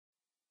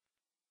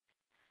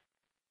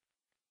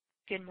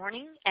Good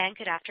morning and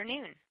good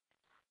afternoon.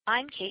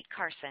 I'm Kate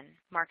Carson,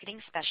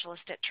 Marketing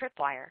Specialist at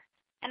Tripwire,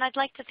 and I'd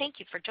like to thank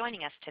you for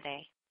joining us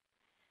today.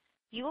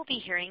 You will be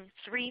hearing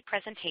 3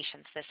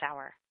 presentations this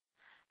hour: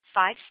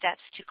 5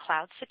 Steps to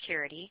Cloud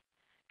Security,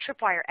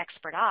 Tripwire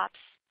Expert Ops,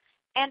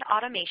 and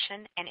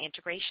Automation and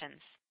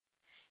Integrations.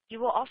 You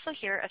will also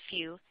hear a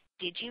few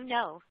Did You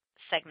Know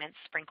segments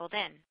sprinkled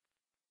in.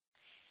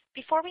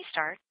 Before we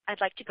start, I'd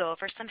like to go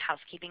over some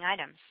housekeeping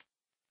items.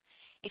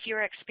 If you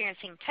are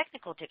experiencing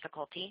technical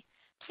difficulty,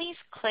 please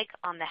click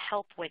on the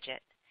Help widget.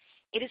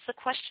 It is the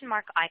question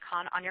mark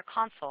icon on your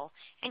console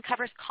and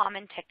covers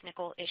common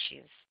technical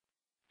issues.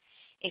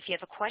 If you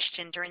have a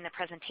question during the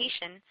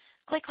presentation,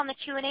 click on the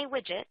Q&A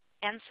widget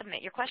and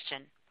submit your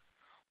question.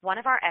 One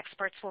of our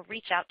experts will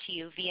reach out to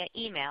you via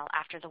email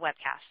after the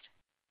webcast.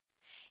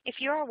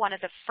 If you are one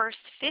of the first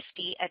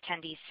 50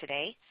 attendees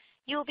today,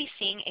 you will be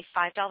seeing a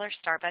 $5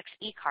 Starbucks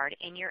e-card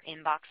in your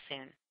inbox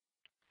soon.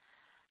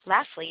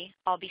 Lastly,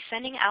 I'll be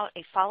sending out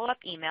a follow-up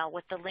email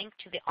with the link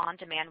to the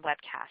on-demand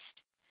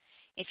webcast.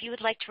 If you would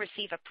like to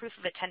receive a proof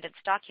of attendance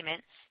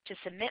document to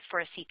submit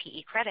for a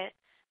CPE credit,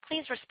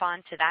 please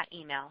respond to that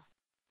email.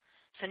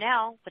 So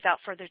now, without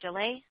further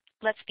delay,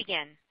 let's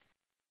begin.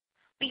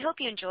 We hope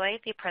you enjoy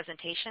the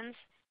presentations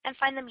and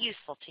find them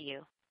useful to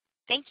you.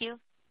 Thank you.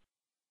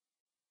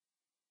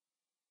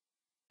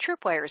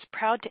 Tripwire is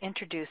proud to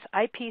introduce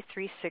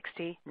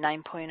IP360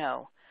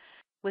 9.0.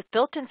 with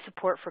built-in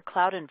support for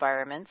cloud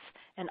environments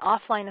and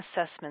offline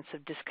assessments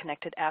of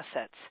disconnected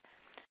assets.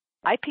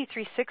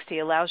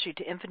 IP360 allows you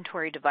to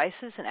inventory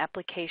devices and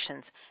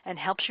applications and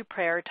helps you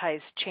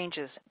prioritize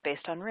changes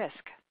based on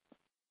risk.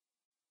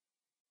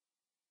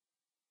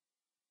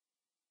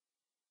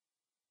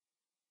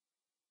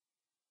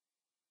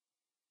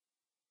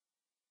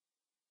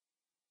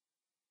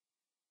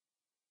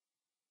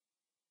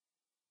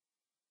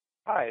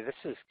 Hi, this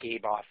is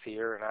Gabe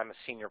Offier, and I'm a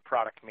Senior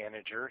Product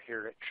Manager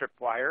here at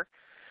Tripwire.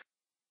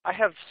 I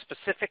have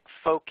specific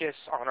focus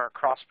on our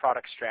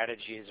cross-product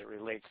strategy as it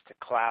relates to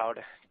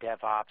cloud,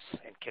 DevOps,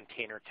 and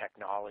container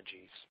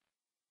technologies.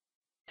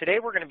 Today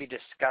we're going to be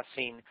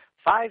discussing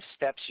 5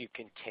 steps you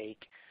can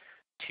take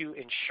to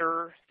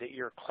ensure that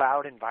your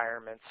cloud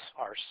environments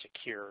are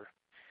secure.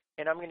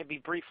 And I'm going to be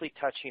briefly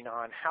touching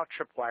on how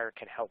Tripwire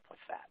can help with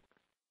that.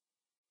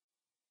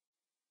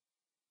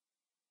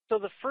 So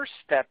the first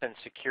step in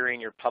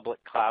securing your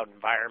public cloud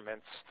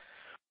environments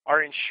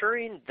are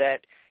ensuring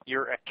that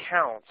your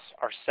accounts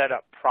are set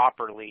up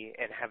properly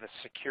and have a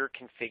secure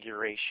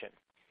configuration.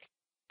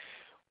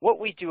 What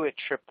we do at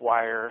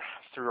Tripwire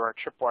through our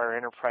Tripwire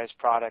Enterprise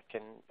product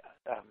and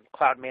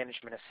Cloud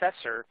Management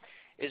Assessor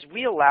is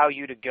we allow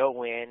you to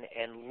go in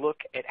and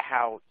look at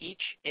how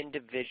each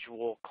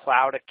individual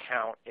cloud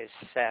account is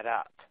set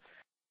up,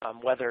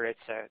 whether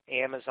it's an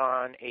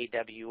Amazon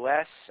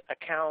AWS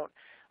account,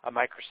 a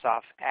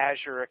Microsoft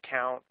Azure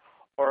account,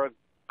 or a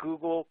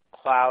Google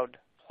Cloud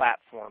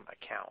Platform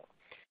account.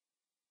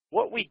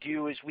 What we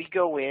do is we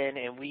go in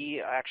and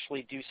we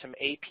actually do some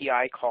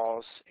API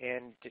calls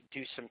and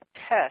do some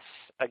tests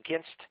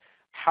against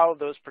how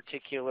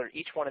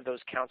each one of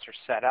those accounts are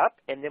set up,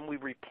 and then we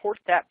report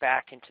that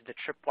back into the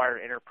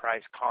Tripwire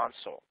Enterprise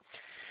console.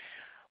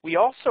 We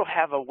also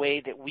have a way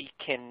that we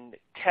can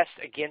test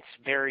against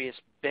various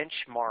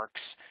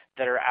benchmarks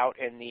that are out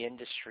in the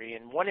industry,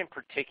 and one in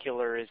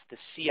particular is the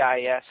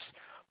CIS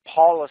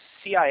policy.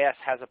 CIS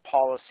has a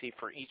policy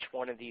for each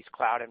one of these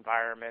cloud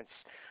environments,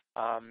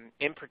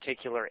 in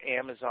particular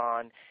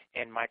Amazon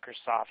and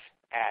Microsoft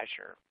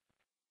Azure.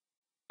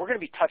 We're going to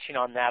be touching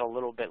on that a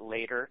little bit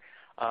later,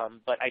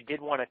 but I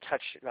did want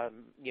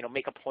to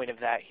make a point of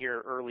that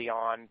here early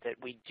on, that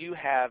we do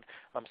have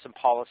some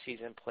policies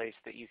in place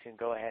that you can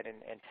go ahead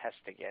and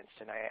test against,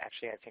 and I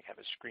think have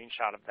a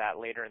screenshot of that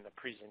later in the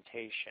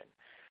presentation.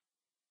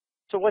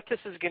 So what this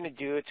is going to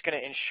do, it's going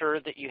to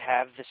ensure that you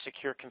have the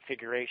secure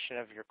configuration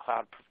of your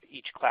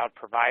each cloud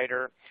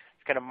provider.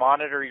 It's going to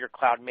monitor your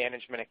cloud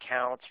management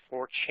accounts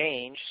for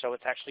change, so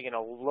it's actually going to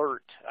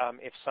alert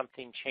if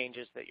something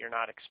changes that you're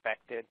not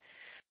expected.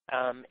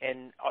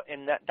 And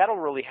that'll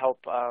really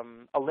help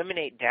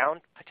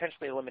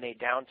potentially eliminate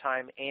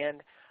downtime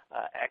and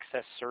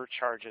excess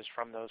surcharges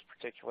from those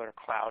particular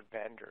cloud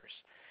vendors.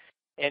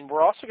 And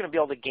we're also going to be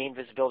able to gain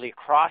visibility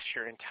across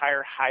your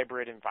entire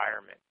hybrid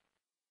environment.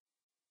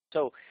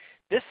 So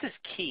this is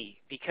key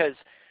because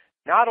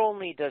not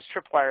only does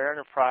Tripwire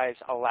Enterprise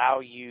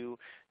allow you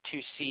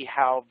to see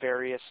how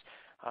various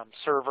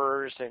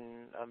servers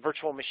and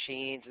virtual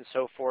machines and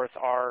so forth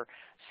are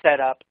set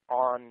up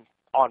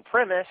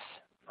on-premise,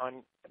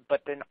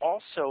 but then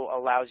also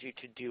allows you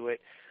to do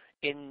it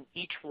in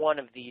each one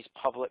of these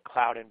public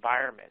cloud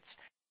environments.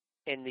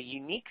 And the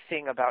unique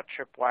thing about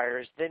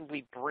Tripwire is then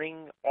we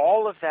bring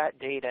all of that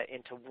data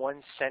into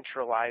one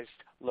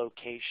centralized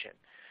location,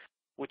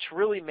 which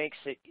really makes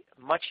it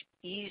much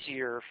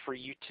easier for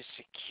you to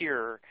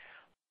secure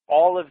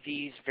all of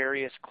these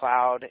various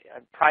cloud,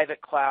 private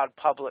cloud,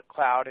 public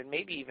cloud, and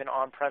maybe even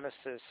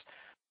on-premises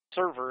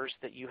servers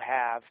that you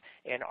have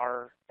and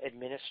are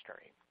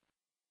administering.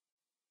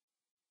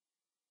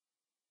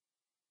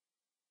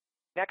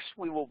 Next,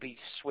 we will be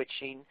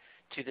switching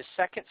to the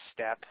second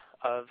step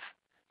of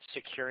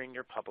securing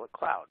your public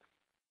cloud.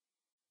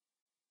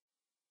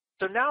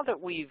 So now that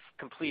we've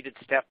completed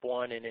step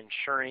one in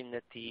ensuring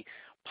that the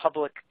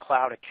public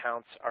cloud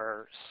accounts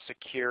are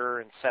secure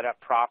and set up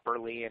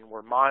properly, and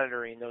we're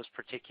monitoring those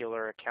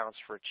particular accounts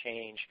for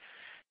change,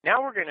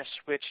 now we're going to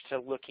switch to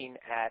looking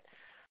at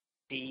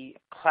the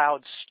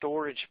cloud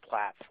storage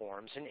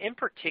platforms, and in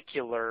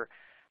particular,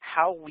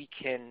 how we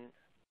can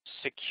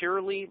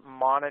securely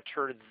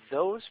monitor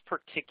those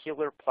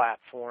particular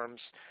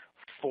platforms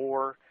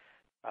for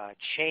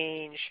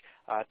change,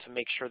 to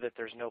make sure that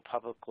there's no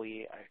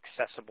publicly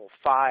accessible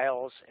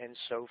files, and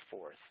so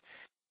forth.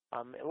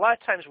 A lot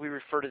of times we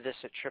refer to this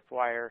at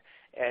Tripwire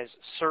as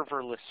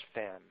serverless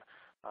FIM,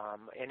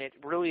 and it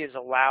really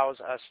allows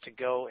us to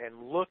go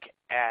and look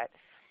at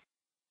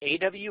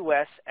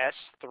AWS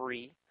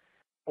S3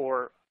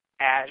 or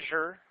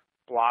Azure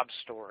blob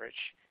storage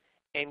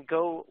and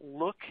go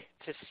look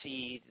to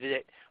see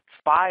that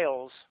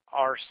files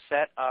are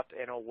set up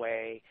in a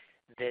way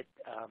that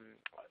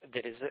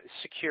that is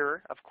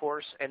secure, of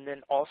course, and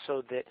then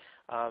also that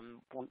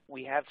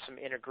we have some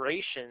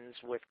integrations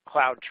with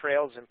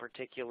CloudTrails in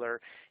particular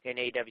in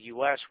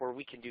AWS, where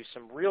we can do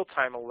some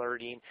real-time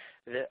alerting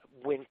that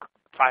when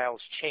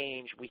files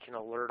change, we can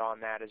alert on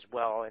that as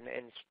well.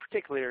 And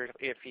particularly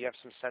if you have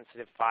some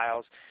sensitive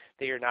files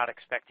that you're not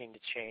expecting to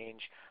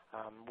change,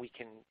 we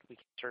can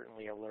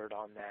certainly alert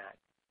on that.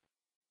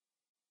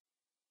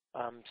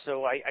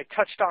 So I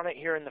touched on it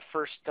here in the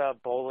first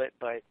bullet,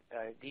 but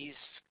these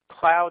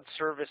cloud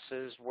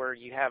services where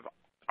you have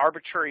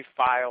arbitrary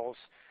files,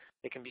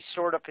 they can be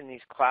stored up in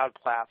these cloud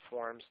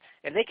platforms,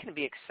 and they can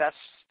be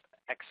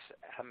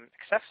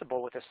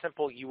accessible with a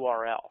simple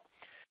URL.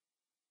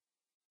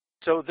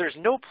 So there's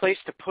no place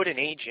to put an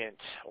agent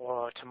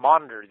to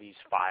monitor these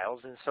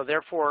files, and so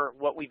therefore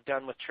what we've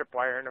done with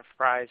Tripwire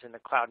Enterprise and the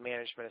Cloud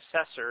Management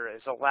Assessor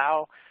is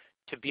allow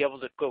to be able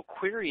to go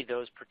query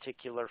those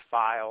particular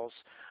files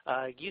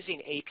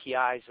using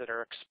APIs that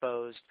are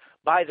exposed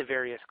by the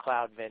various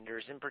cloud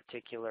vendors, in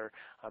particular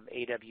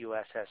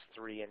AWS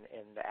S3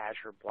 and the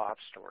Azure blob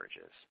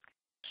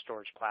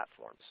storage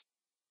platforms.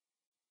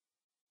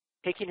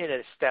 Taking it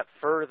a step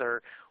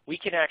further, we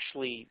can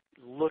actually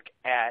look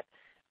at,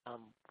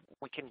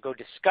 we can go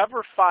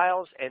discover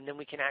files, and then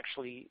we can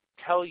actually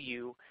tell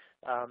you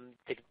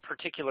the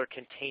particular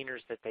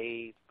containers that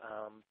they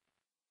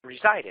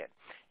reside in.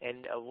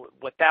 And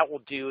what that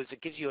will do is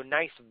it gives you a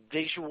nice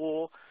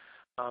visual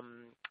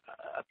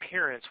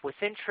appearance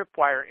within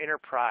Tripwire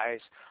Enterprise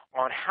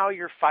on how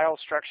your file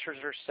structures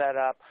are set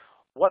up,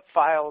 what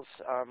files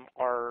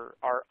are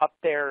up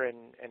there,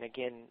 and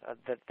again,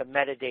 the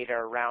metadata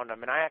around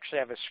them. And I actually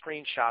have a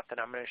screenshot that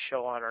I'm going to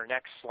show on our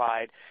next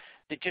slide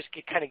that just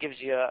kind of gives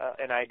you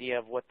an idea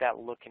of what that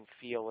look and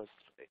feel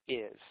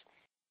is.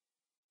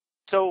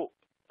 So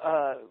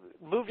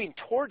moving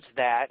towards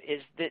that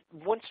is that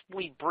once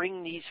we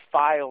bring these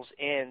files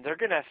in, they're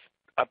going to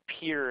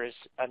appear as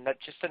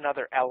just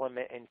another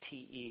element in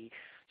TE.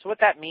 So what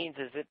that means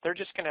is that they're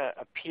just going to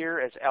appear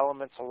as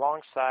elements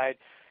alongside,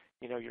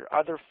 your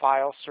other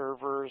file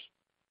servers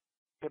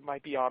that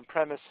might be on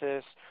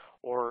premises,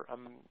 or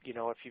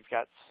if you've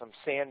got some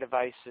SAN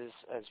devices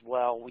as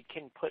well. We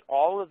can put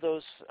all of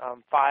those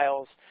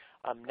files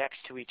next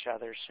to each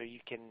other so you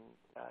can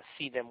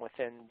see them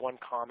within one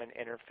common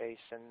interface,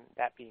 and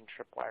that being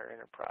Tripwire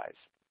Enterprise.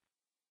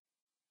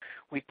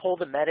 We pull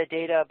the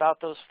metadata about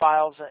those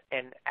files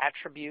and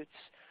attributes.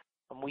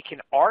 We can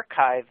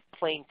archive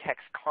plain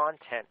text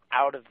content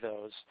out of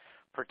those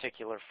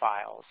particular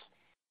files.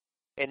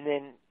 And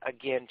then,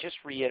 again, just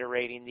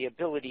reiterating the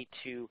ability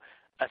to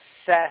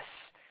assess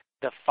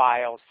the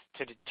files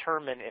to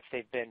determine if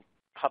they've been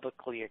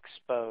publicly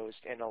exposed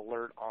and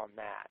alert on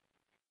that.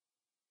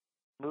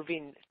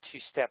 Moving to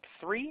step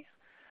 3,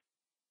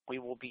 we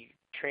will be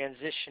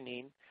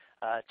transitioning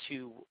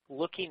to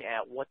looking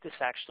at what this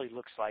actually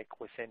looks like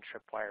within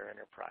Tripwire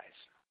Enterprise.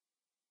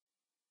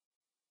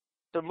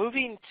 So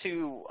moving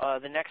to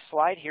the next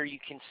slide here, you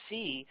can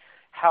see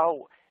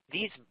how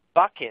these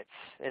buckets,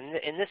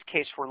 in this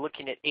case we're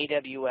looking at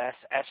AWS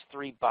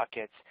S3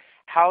 buckets,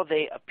 how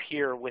they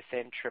appear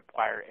within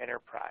Tripwire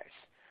Enterprise.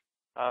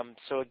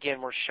 So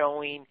again, we're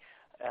showing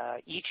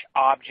each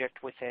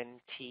object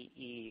within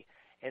TE.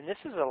 And this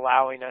is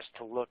allowing us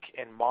to look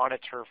and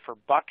monitor for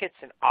buckets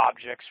and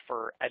objects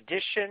for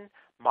addition,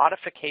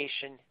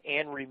 modification,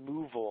 and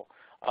removal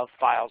of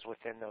files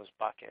within those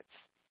buckets.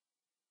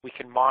 We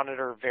can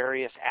monitor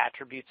various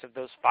attributes of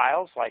those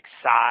files like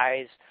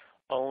size,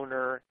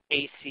 owner,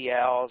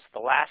 ACLs, the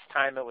last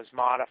time it was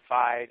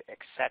modified,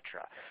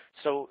 etc.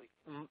 So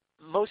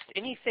most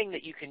anything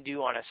that you can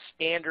do on a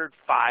standard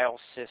file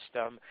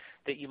system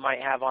that you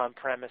might have on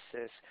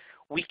premises,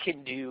 we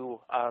can do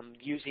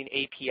using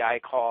API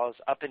calls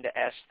up into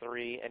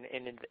S3 and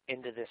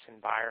into this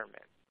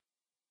environment.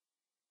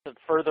 It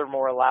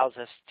furthermore allows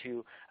us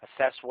to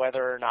assess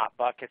whether or not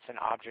buckets and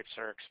objects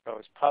are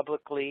exposed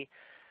publicly.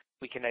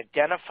 We can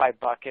identify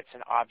buckets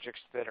and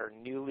objects that are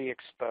newly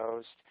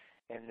exposed,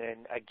 and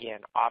then again,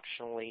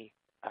 optionally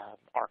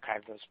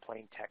archive those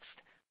plain text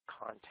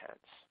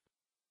contents.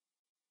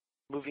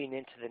 Moving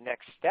into the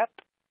next step.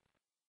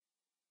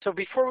 So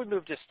before we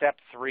move to step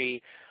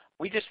 3,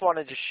 we just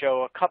wanted to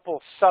show a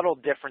couple subtle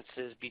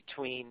differences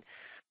between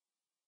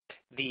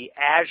the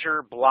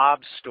Azure blob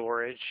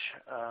storage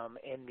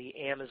and the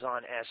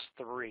Amazon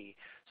S3.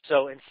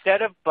 So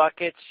instead of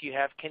buckets, you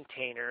have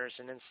containers,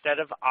 and instead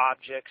of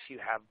objects, you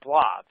have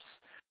blobs.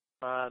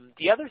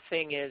 The other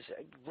thing is,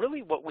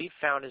 really what we've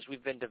found as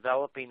we've been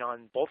developing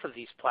on both of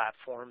these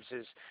platforms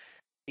is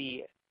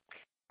the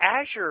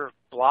Azure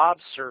blob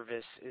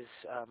service is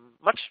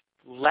much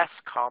less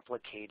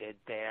complicated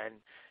than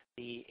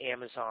the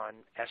Amazon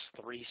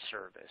S3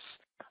 service.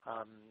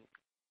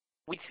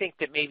 We think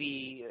that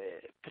maybe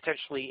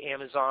potentially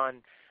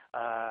Amazon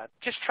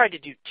just tried to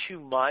do too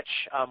much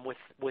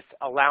with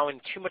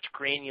allowing too much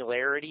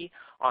granularity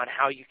on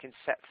how you can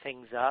set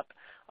things up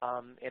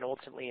and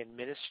ultimately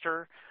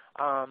administer,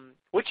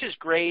 which is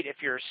great if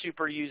you're a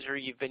super user,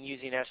 you've been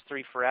using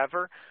S3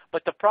 forever.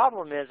 But the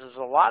problem is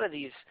a lot of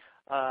these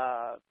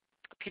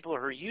people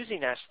who are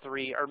using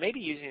S3 are maybe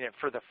using it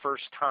for the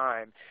first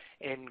time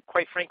and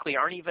quite frankly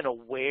aren't even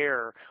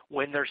aware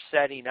when they're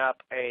setting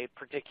up a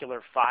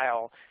particular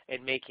file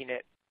and making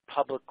it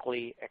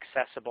publicly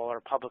accessible or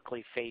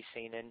publicly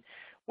facing, and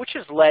which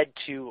has led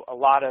to a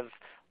lot of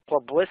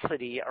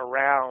publicity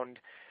around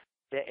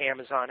the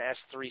Amazon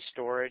S3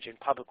 storage and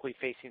publicly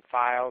facing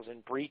files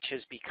and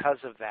breaches because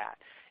of that.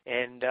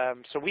 And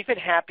so we've been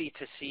happy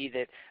to see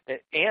that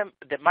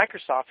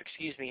Microsoft,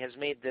 has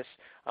made this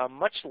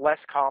much less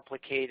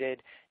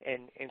complicated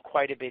and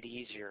quite a bit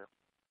easier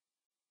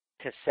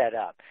to set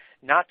up.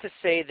 Not to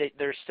say that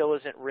there still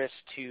isn't risk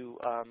to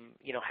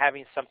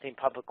having something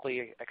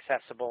publicly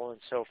accessible and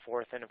so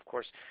forth. And of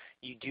course,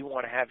 you do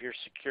want to have your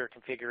secure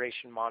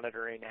configuration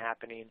monitoring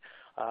happening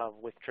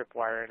with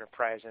Tripwire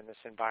Enterprise in this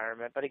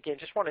environment. But again,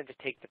 just wanted to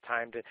take the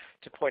time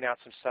to point out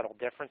some subtle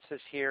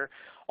differences here.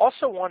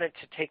 Also wanted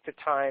to take the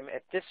time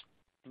at this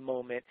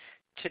moment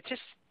to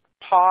just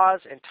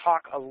pause and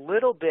talk a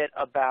little bit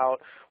about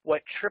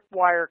what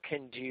Tripwire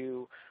can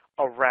do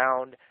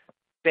around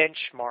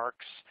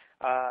benchmarks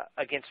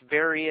against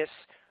various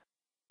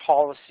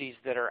policies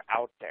that are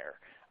out there.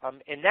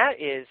 And that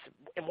is,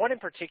 and one in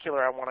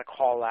particular I want to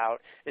call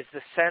out is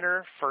the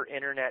Center for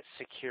Internet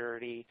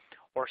Security,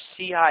 or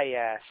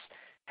CIS,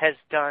 has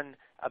done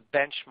a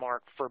benchmark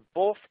for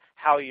both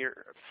how your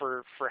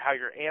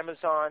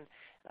Amazon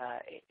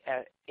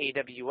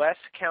AWS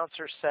accounts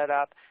are set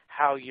up,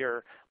 how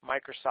your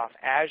Microsoft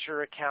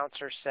Azure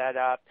accounts are set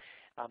up.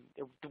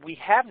 We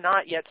have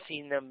not yet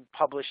seen them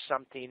publish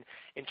something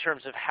in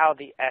terms of how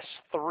the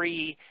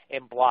S3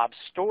 and blob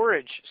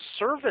storage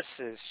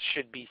services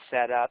should be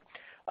set up,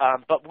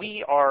 but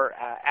we are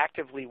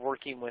actively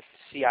working with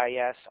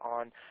CIS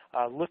on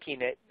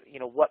looking at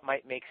what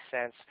might make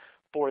sense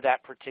for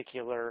that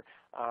particular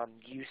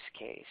use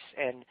case.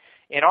 And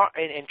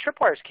in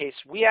Tripwire's case,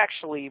 we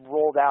actually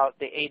rolled out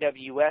the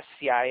AWS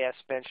CIS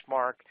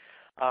benchmark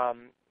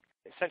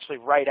essentially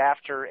right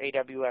after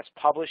AWS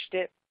published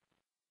it.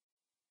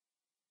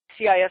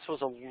 CIS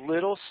was a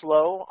little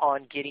slow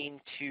on getting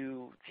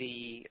to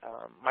the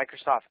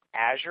Microsoft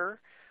Azure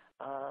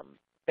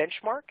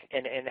benchmark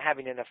and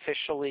having an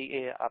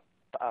officially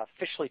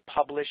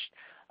published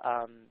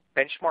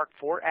benchmark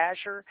for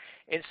Azure.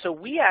 And so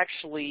we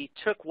actually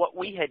took what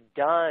we had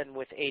done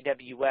with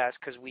AWS,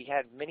 because we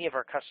had many of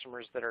our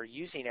customers that are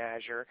using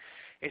Azure,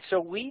 and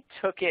so we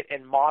took it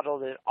and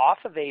modeled it off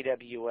of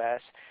AWS,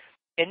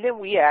 and then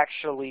we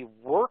actually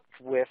worked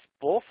with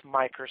both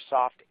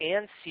Microsoft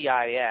and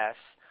CIS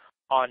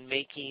on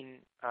making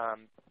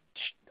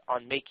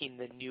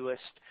the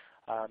newest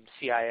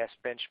CIS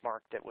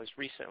benchmark that was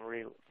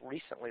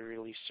recently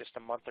released just a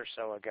month or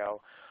so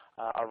ago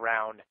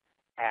around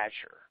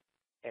Azure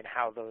and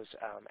how those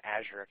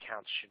Azure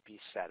accounts should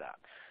be set up.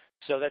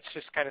 So that's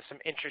just kind of some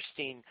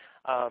interesting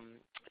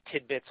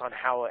tidbits on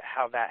how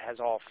that has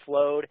all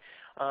flowed.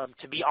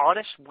 To be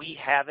honest, we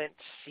haven't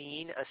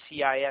seen a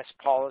CIS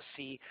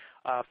policy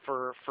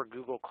for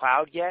Google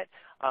Cloud yet.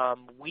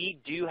 We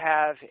do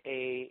have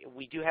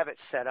it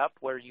set up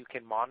where you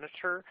can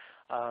monitor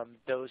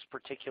those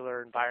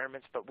particular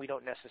environments, but we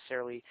don't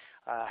necessarily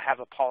have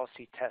a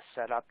policy test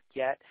set up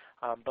yet.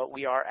 But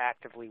we are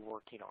actively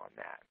working on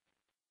that.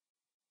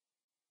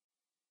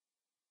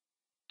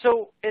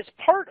 So as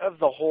part of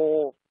the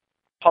whole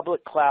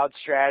public cloud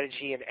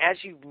strategy, and as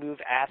you move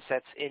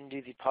assets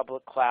into the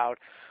public cloud,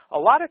 a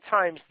lot of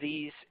times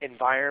these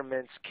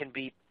environments can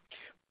be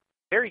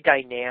very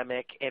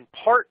dynamic and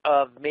part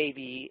of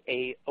maybe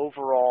a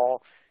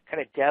overall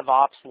kind of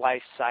DevOps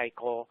life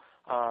cycle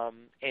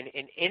and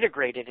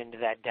integrated into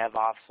that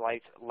DevOps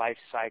life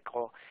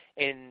cycle.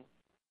 And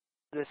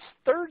this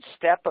third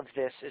step of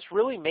this is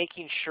really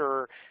making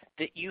sure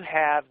that you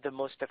have the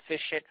most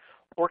efficient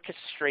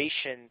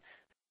orchestration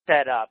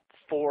set up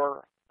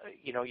for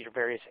your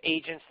various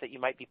agents that you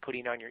might be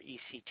putting on your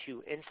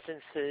EC2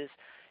 instances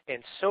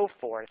and so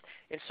forth.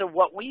 And so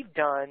what we've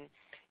done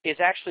is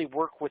actually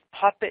work with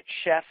Puppet,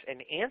 Chef,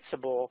 and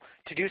Ansible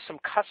to do some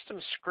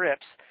custom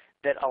scripts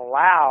that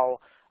allow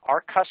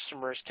our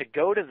customers to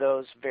go to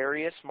those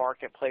various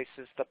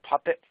marketplaces, the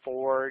Puppet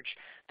Forge,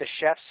 the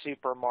Chef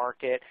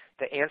Supermarket,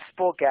 the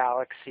Ansible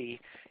Galaxy,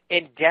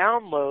 and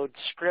download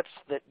scripts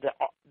that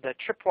the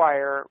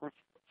Tripwire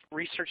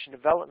research and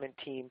development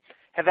team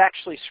have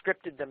actually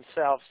scripted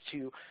themselves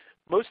to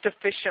most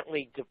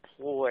efficiently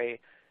deploy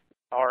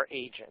our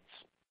agents.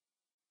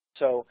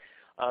 So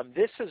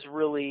this is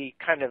really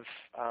kind of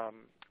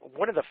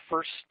one of the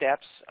first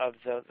steps of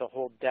the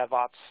whole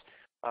DevOps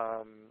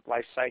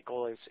life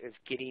cycle is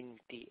getting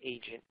the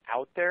agent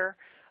out there.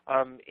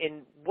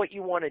 And what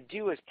you want to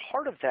do as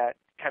part of that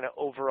kind of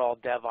overall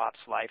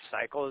DevOps life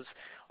cycle is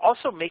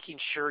also making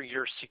sure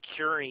you're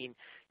securing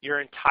your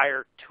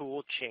entire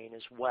tool chain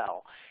as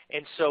well.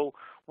 And so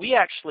we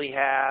actually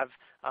have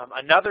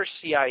another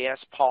CIS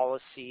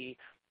policy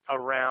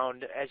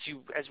around, as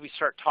we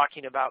start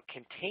talking about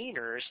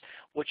containers,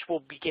 which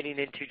we'll be getting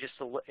into just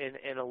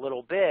in a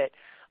little bit,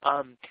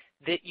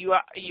 that you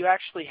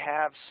actually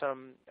have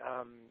some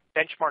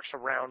benchmarks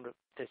around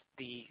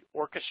the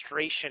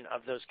orchestration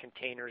of those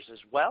containers as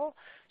well.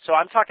 So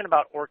I'm talking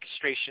about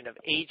orchestration of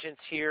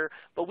agents here,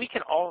 but we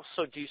can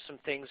also do some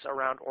things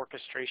around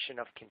orchestration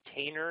of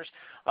containers.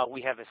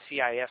 We have a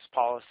CIS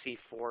policy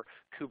for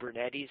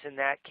Kubernetes in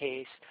that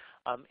case.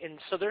 And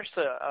so there's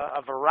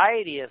a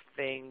variety of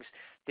things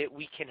that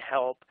we can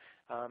help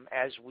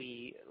as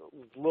we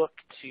look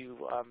to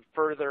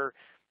further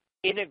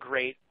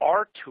integrate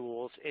our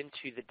tools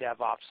into the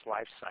DevOps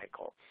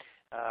lifecycle.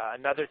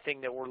 Another thing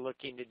that we're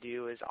looking to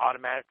do is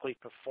automatically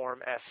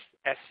perform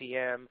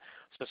SCM,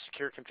 so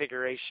secure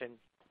configuration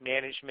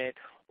management,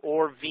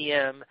 or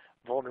VM,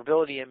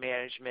 vulnerability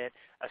management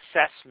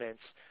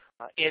assessments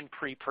in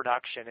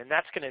pre-production. And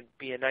that's going to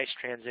be a nice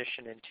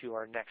transition into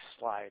our next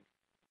slide.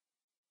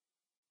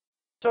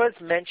 So as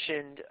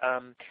mentioned,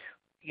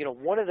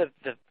 one of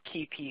the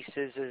key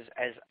pieces is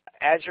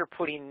as you're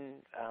putting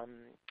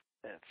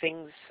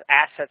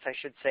assets, I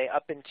should say,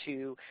 up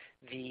into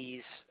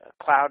these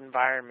cloud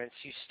environments,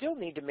 you still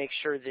need to make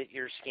sure that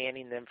you're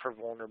scanning them for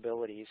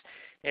vulnerabilities.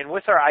 And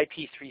with our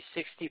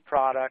IP360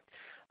 product,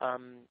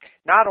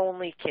 not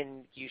only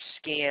can you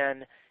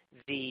scan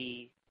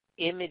the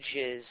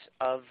images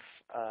of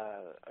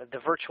the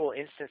virtual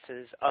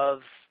instances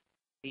of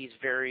these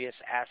various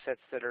assets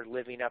that are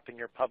living up in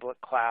your public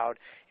cloud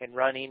and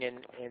running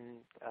and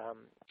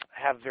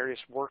have various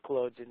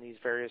workloads in these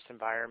various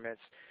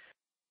environments,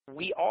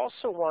 we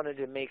also wanted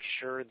to make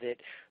sure that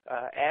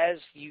as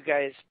you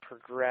guys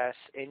progress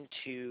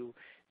into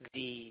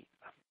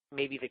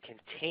maybe the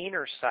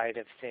container side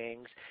of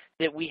things,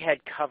 that we had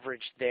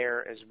coverage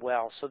there as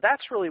well. So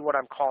that's really what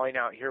I'm calling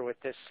out here with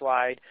this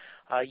slide.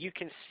 You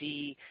can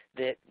see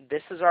that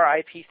this is our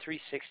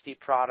IP360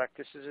 product.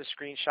 This is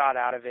a screenshot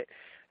out of it.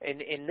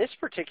 And in this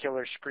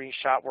particular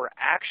screenshot, we're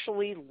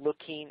actually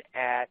looking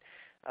at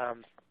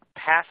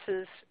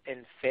passes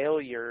and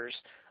failures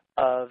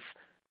of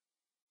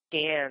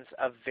scans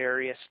of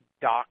various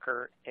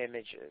Docker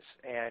images.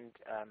 And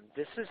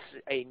this is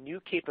a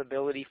new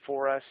capability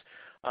for us.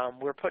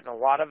 We're putting a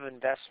lot of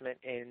investment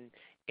in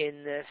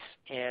this,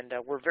 and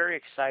we're very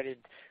excited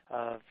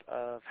of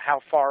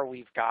how far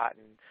we've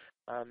gotten.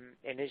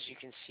 And as you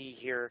can see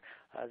here,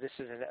 this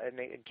is,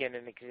 again,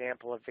 an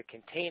example of the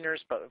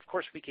containers, but of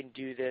course we can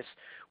do this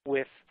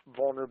with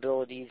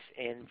vulnerabilities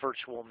in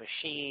virtual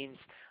machines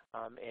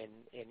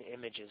and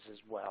images as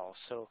well.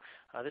 So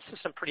this is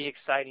some pretty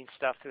exciting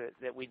stuff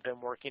that we've been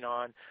working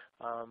on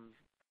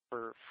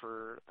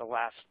for the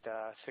last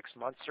 6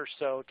 months or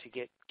so to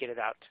get it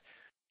out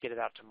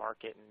to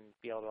market and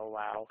be able to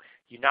allow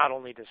you not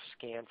only to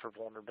scan for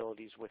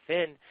vulnerabilities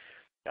within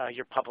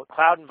your public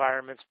cloud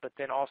environments, but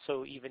then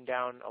also even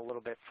down a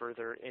little bit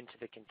further into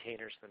the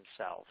containers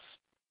themselves.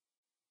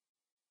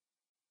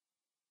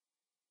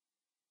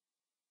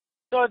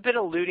 So I've been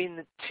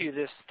alluding to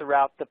this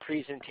throughout the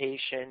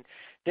presentation,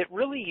 that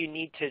really you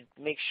need to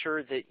make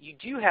sure that you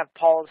do have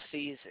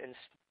policies and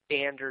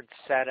standards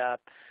set up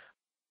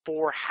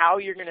for how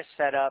you're going to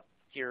set up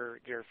your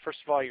first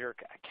of all, your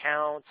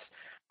accounts,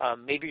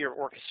 maybe your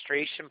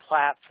orchestration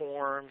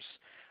platforms,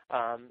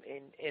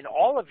 in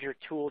all of your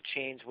tool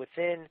chains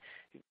within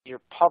your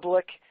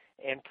public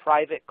and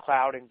private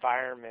cloud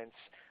environments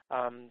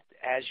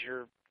as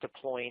you're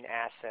deploying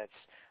assets.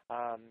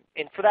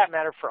 And for that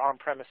matter, for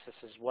on-premises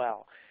as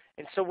well.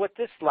 And so what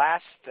this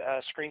last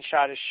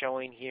screenshot is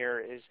showing here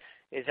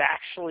is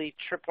actually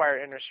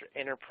Tripwire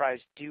Enterprise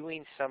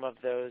doing some of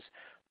those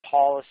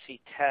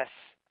policy tests.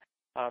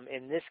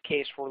 In this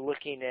case, we're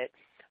looking at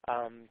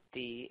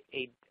the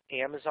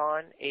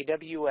Amazon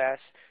AWS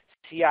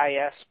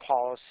CIS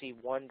policy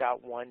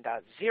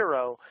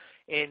 1.1.0,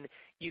 and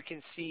you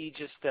can see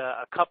just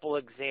a couple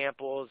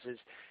examples is,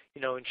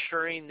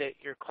 ensuring that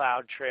your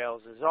CloudTrails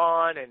is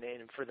on, and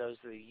for those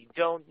that you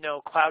don't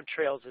know,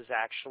 CloudTrails is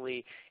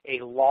actually a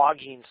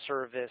logging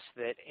service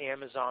that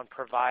Amazon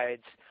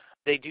provides.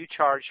 They do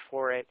charge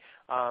for it,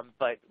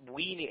 but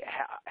we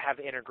have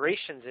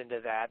integrations into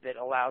that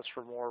allows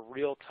for more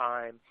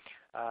real-time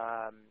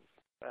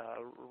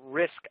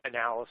risk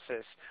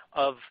analysis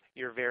of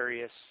your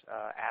various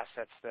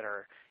assets that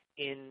are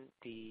in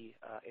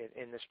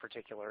this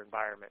particular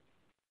environment.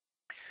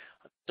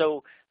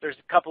 So there's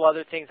a couple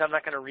other things. I'm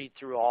not going to read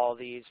through all of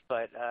these,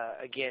 but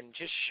again,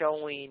 just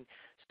showing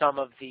some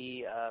of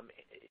the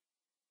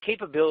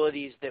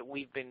capabilities that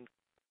we've been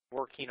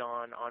working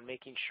on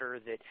making sure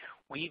that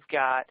we've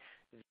got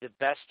the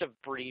best of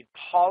breed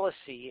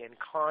policy and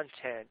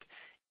content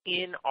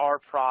in our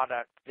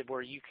product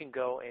where you can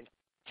go and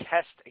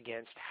test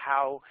against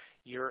how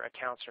your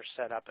accounts are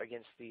set up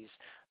against these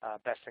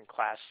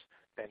best-in-class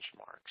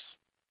benchmarks.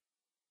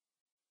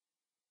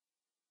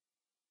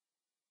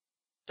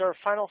 So our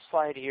final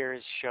slide here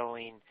is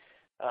showing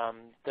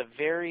the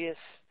various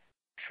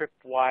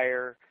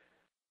Tripwire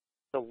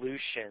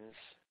solutions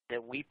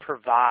that we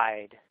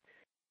provide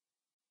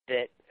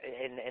that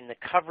and the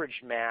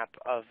coverage map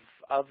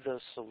of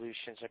those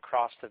solutions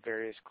across the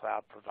various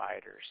cloud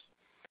providers.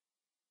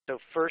 So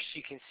first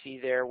you can see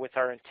there with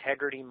our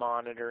integrity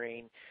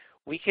monitoring,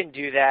 we can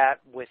do that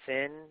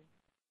within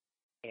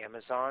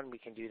Amazon, we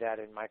can do that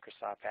in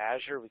Microsoft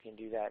Azure, we can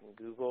do that in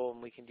Google,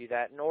 and we can do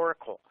that in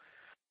Oracle.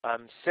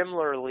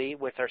 Similarly,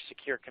 with our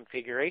secure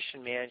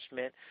configuration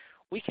management,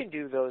 we can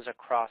do those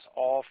across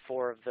all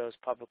 4 of those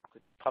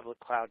public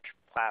cloud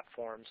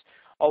platforms,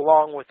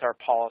 along with our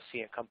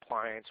policy and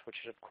compliance, which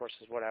of course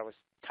is what I was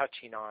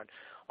touching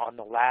on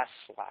the last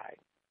slide.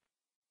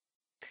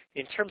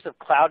 In terms of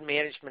cloud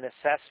management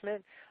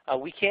assessment,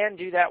 we can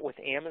do that with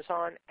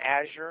Amazon,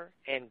 Azure,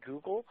 and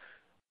Google.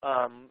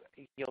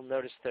 You'll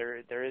notice there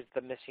is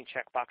the missing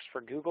checkbox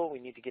for Google. We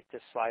need to get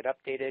this slide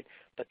updated,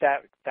 but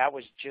that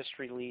was just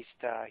released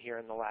here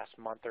in the last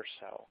month or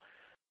so.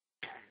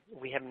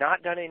 We have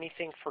not done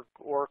anything for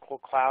Oracle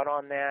Cloud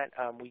on that.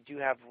 We do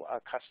have a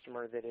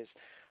customer that is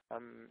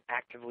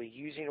actively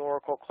using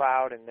Oracle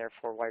Cloud, and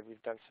therefore why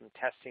we've done some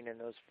testing in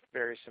those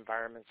various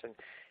environments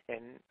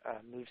and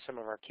moved some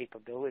of our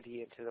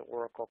capability into the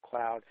Oracle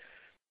Cloud.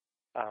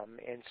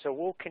 And so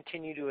we'll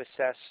continue to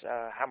assess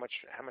how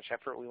much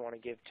effort we want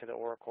to give to the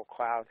Oracle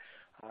Cloud.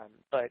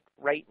 But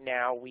right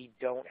now we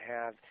don't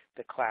have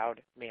the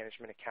cloud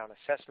management account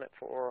assessment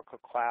for Oracle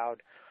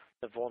Cloud,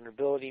 the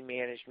vulnerability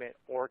management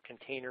or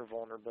container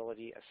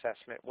vulnerability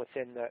assessment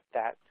within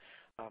that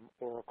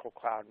Oracle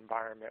Cloud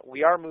environment.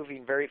 We are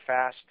moving very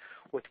fast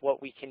with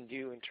what we can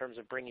do in terms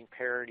of bringing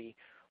parity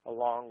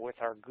along with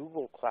our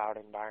Google Cloud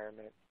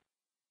environment,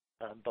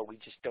 but we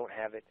just don't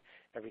have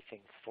everything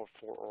for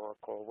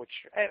Oracle, which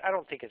I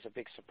don't think is a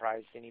big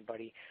surprise to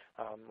anybody.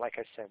 Like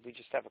I said, we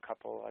just have a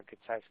couple of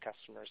good-sized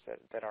customers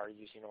that are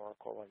using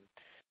Oracle, and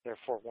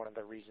therefore one of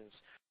the reasons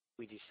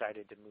we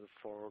decided to move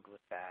forward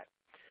with that.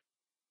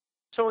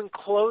 So in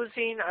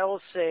closing, I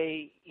will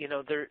say,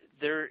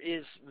 there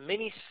is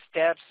many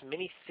steps,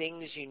 many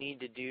things you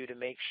need to do to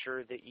make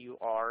sure that you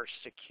are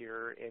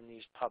secure in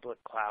these public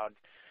cloud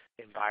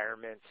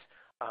environments.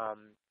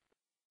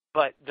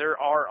 But there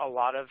are a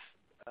lot of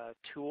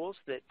tools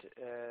that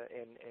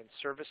and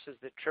services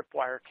that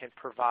Tripwire can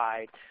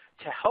provide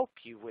to help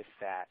you with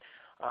that.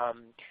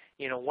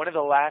 One of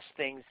the last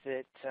things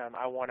that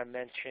I want to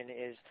mention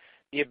is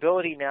the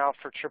ability now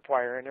for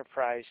Tripwire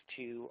Enterprise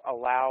to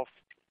allow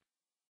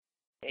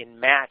and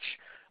match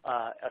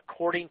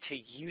according to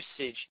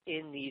usage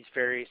in these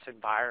various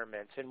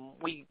environments. And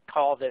we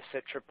call this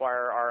at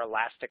Tripwire our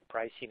elastic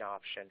pricing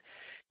option.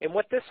 And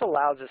what this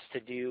allows us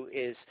to do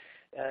is,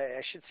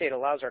 I should say it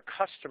allows our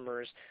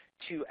customers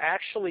to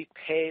actually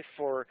pay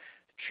for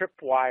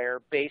Tripwire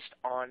based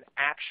on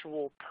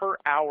actual per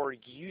hour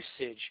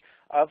usage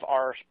of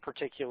our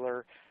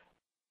particular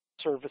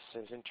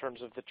services in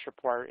terms of the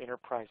Tripwire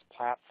Enterprise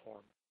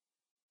platform.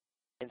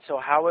 And so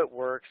how it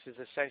works is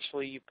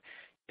essentially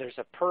there's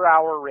a per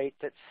hour rate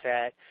that's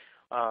set,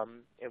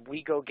 and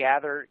we go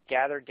gather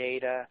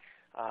data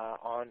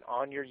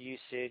on your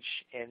usage,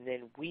 and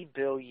then we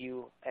bill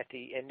you at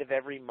the end of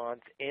every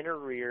month in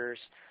arrears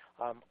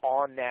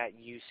on that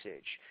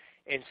usage.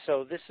 And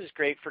so this is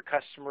great for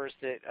customers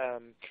that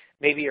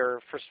maybe are,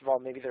 first of all,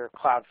 maybe they're a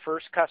cloud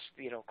first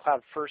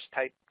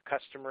type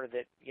customer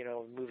that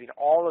moving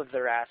all of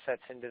their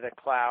assets into the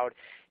cloud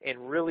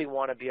and really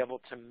want to be able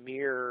to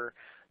mirror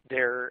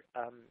their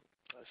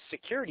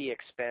security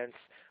expense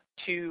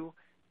to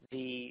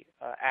the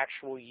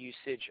actual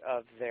usage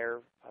of their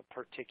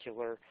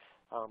particular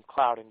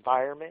cloud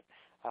environment,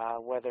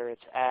 whether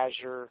it's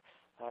Azure,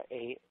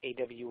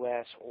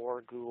 AWS,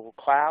 or Google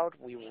Cloud.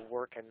 We will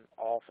work in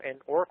all, and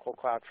Oracle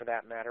Cloud for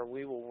that matter,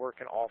 we will work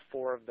in all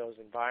 4 of those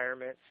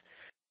environments.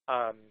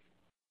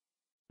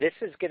 This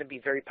is going to be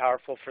very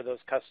powerful for those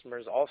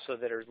customers also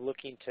that are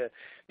looking to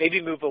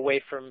maybe move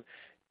away from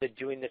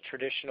doing the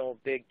traditional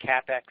big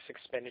CapEx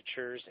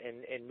expenditures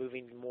and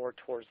moving more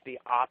towards the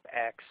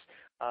OpEx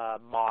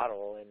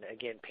model, and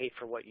again, pay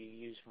for what you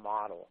use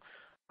model.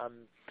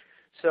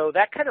 So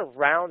that kind of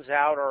rounds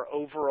out our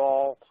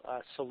overall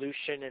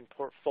solution and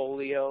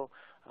portfolio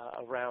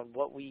around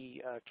what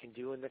we can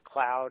do in the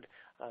cloud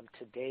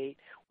to date.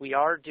 We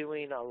are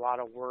doing a lot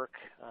of work,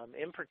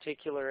 in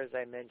particular, as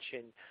I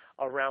mentioned,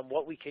 around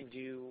what we can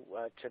do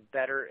to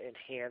better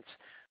enhance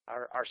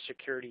our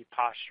security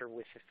posture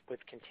with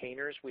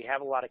containers. We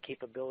have a lot of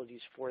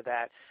capabilities for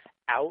that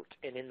out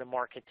and in the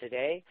market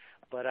today,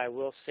 but I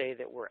will say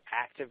that we're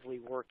actively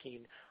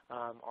working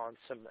on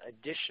some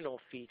additional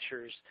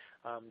features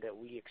that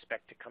we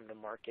expect to come to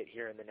market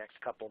here in the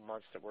next couple of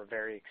months that we're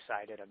very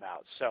excited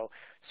about. So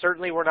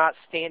certainly we're not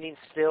standing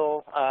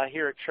still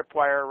here at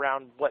Tripwire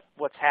around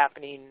what's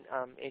happening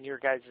in your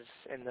guys'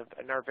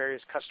 in our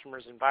various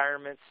customers'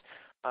 environments.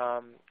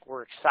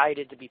 We're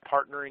excited to be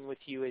partnering with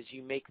you as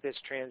you make this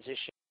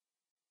transition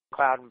to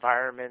cloud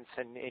environments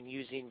and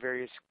using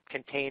various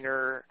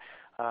container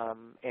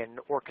and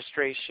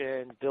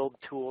orchestration, build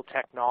tool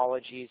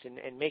technologies,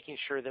 and making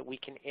sure that we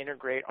can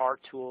integrate our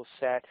tool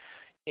set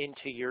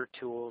into your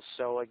tools.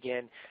 So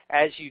again,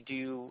 as you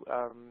do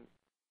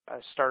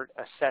start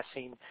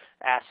assessing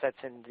assets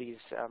in these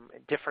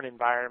different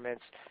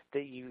environments,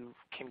 that you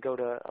can go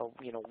to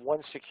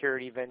one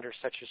security vendor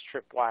such as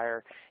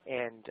Tripwire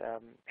and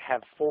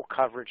have full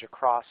coverage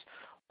across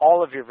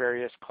all of your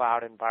various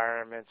cloud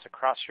environments,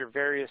 across your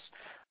various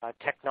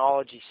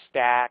technology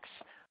stacks,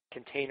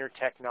 container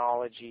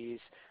technologies,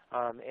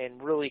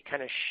 and really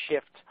kind of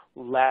shift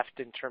left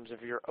in terms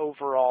of your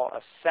overall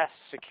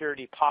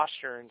security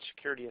posture and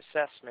security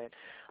assessment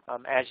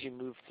as you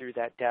move through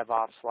that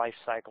DevOps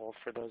lifecycle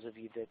for those of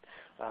you that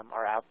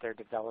are out there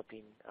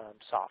developing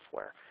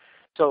software.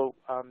 So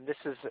this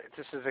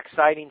is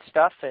exciting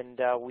stuff, and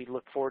we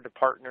look forward to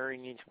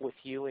partnering with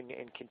you and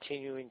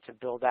continuing to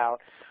build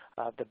out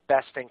the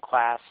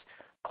best-in-class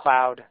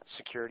cloud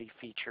security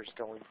features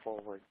going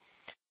forward.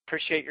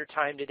 Appreciate your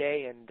time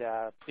today, and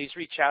please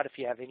reach out if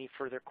you have any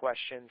further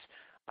questions,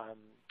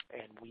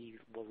 and we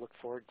will look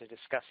forward to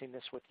discussing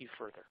this with you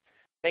further.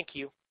 Thank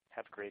you.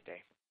 Have a great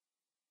day.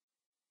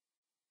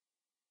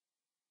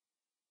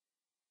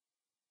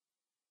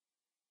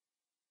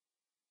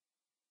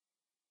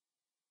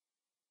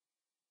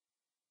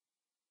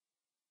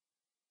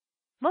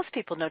 Most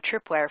people know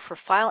Tripwire for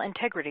file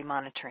integrity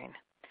monitoring.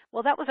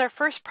 Well, that was our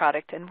first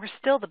product, and we're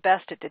still the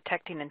best at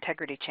detecting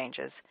integrity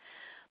changes.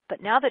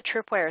 But now that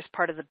Tripwire is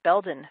part of the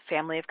Belden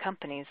family of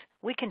companies,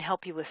 we can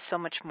help you with so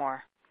much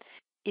more.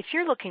 If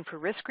you're looking for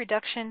risk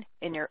reduction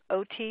in your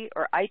OT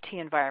or IT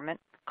environment,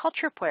 call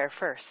Tripwire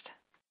first.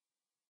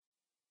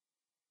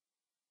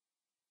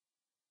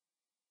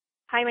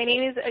 Hi, my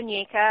name is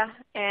Onyeka,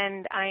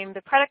 and I'm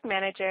the product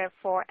manager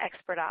for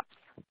ExpertOps.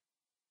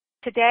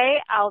 Today,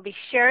 I'll be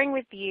sharing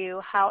with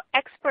you how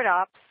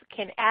ExpertOps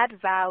can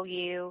add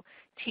value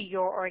to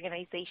your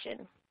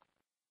organization.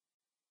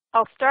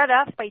 I'll start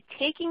off by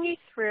taking you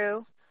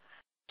through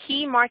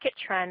key market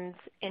trends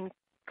and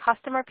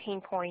customer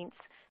pain points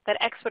that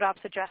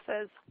ExpertOps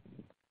addresses.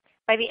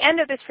 By the end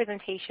of this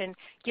presentation,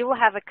 you will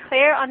have a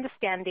clear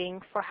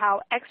understanding for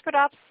how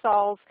ExpertOps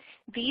solves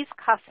these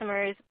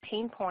customers'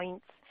 pain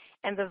points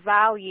and the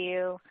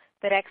value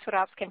that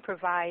ExpertOps can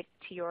provide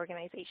to your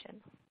organization.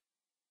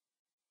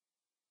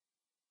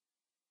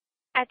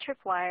 At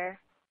Tripwire,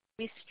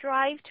 we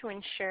strive to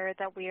ensure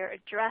that we are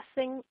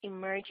addressing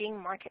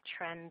emerging market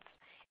trends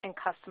and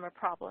customer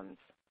problems.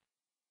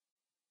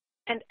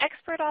 And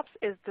ExpertOps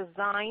is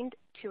designed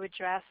to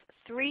address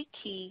three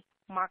key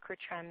macro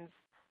trends.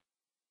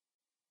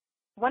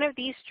 One of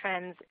these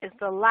trends is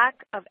the lack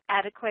of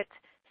adequate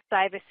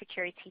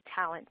cybersecurity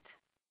talent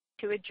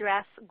to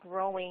address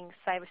growing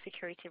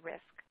cybersecurity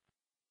risk.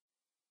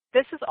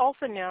 This is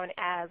also known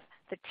as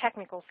the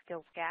technical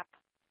skills gap.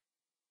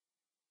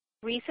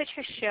 Research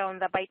has shown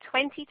that by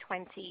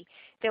 2020,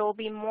 there will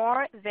be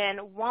more than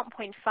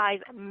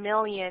 1.5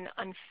 million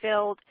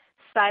unfilled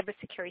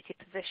cybersecurity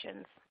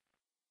positions.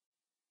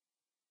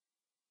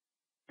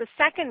 The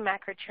second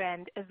macro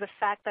trend is the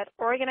fact that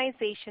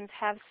organizations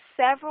have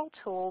several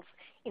tools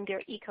in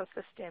their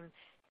ecosystem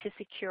to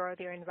secure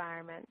their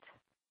environment.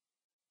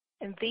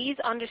 And these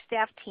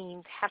understaffed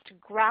teams have to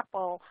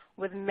grapple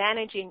with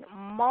managing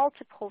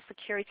multiple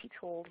security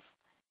tools.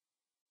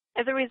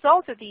 As a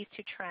result of these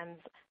two trends,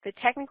 the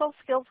technical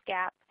skills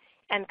gap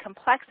and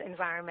complex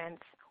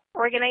environments,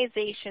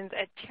 organizations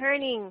are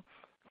turning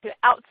to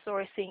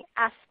outsourcing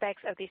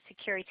aspects of their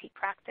security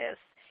practice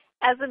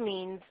as a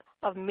means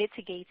of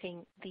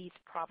mitigating these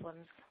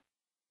problems.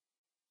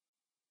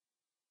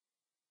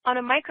 On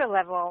a micro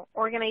level,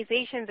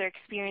 organizations are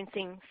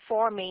experiencing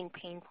four main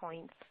pain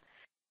points.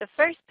 The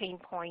first pain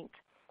point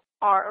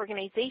are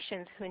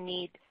organizations who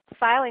need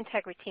file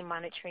integrity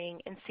monitoring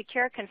and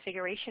secure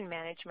configuration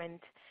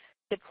management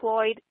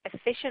deployed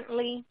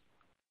efficiently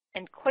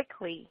and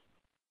quickly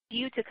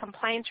due to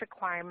compliance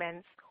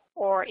requirements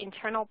or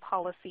internal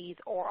policies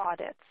or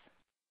audits.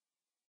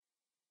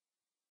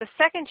 The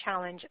second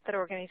challenge that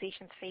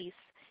organizations face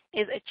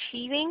is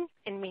achieving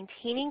and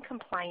maintaining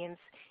compliance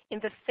in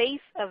the face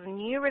of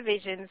new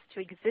revisions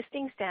to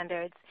existing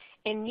standards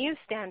and new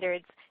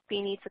standards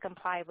they need to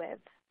comply with.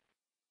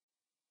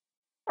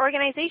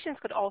 Organizations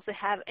could also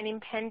have an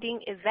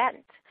impending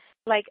event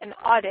like an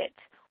audit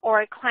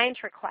or a client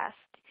request,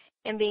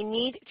 and they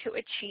need to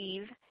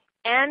achieve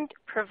and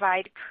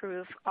provide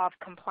proof of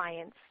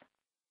compliance.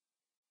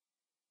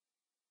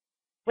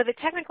 With a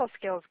technical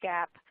skills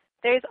gap,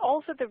 there is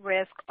also the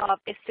risk of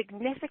a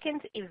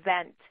significant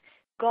event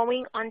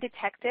going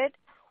undetected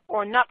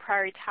or not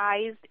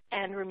prioritized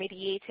and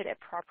remediated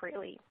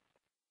appropriately.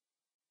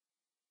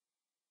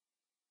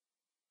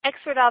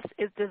 ExpertOps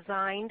is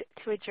designed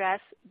to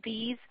address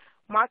these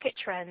market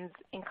trends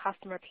and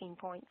customer pain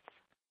points.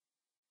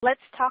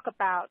 Let's talk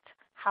about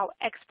how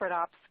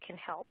ExpertOps can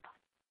help.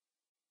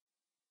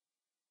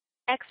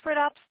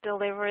 ExpertOps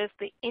delivers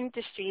the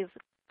industry's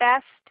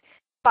best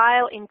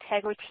file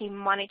integrity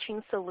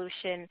monitoring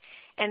solution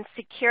and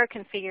secure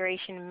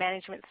configuration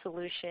management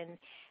solution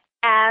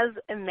as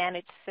a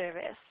managed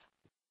service.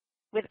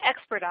 With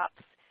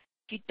ExpertOps,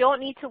 you don't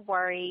need to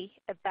worry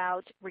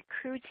about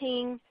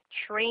recruiting,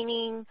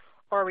 training,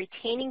 or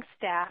retaining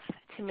staff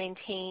to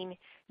maintain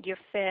your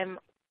FIM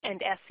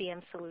and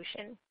SCM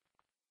solution.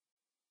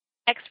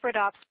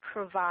 ExpertOps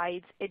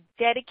provides a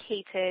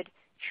dedicated,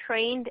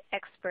 trained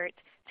expert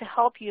to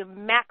help you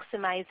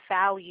maximize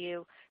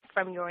value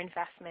from your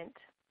investment.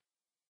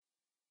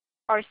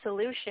 Our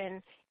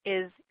solution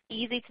is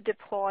easy to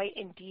deploy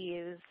and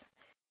use.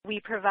 We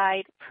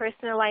provide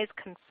personalized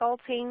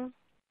consulting,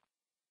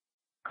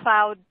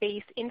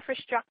 cloud-based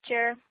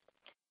infrastructure,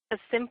 a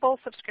simple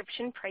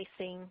subscription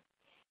pricing,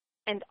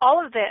 and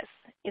all of this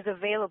is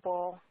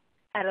available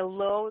at a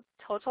low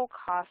total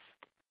cost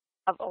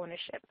of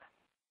ownership.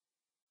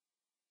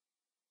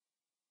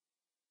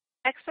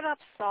 ExpertOps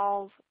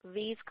solves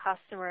these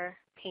customer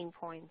pain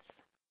points.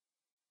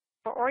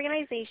 For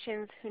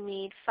organizations who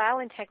need file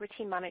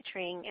integrity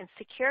monitoring and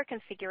secure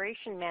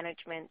configuration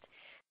management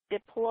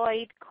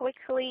deployed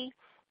quickly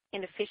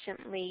and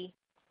efficiently,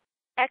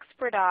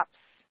 ExpertOps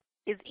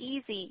is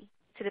easy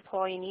to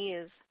deploy and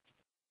use.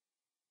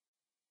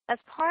 As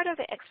part of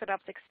the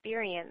ExpertOps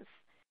experience,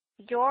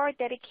 your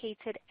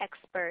dedicated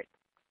expert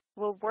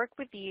will work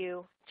with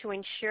you to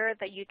ensure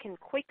that you can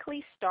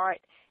quickly start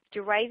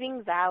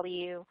deriving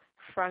value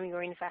from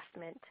your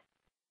investment.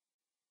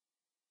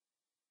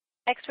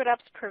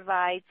 ExpertOps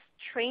provides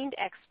trained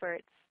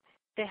experts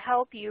to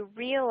help you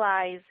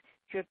realize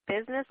your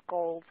business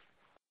goals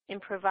and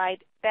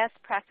provide best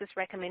practice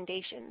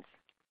recommendations.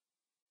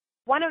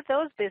 One of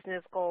those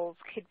business goals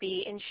could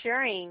be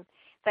ensuring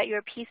that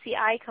you're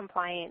PCI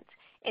compliant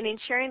and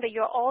ensuring that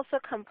you're also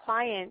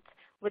compliant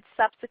with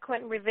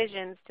subsequent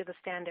revisions to the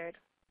standard.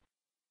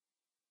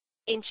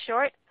 In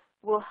short,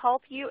 we'll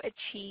help you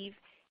achieve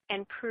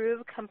and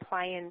prove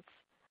compliance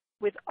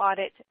with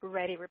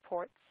audit-ready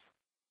reports.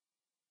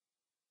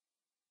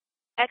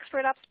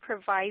 ExpertOps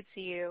provides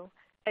you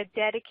a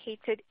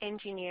dedicated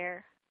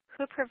engineer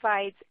who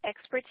provides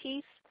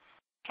expertise,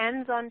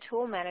 hands-on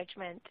tool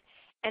management,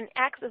 and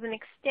acts as an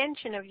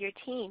extension of your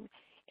team,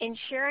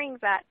 ensuring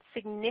that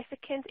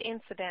significant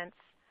incidents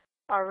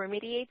are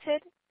remediated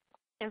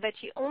and that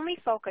you only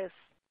focus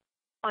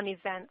on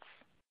events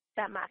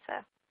that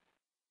matter.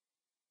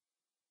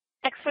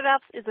 ExpertOps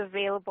is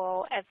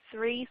available at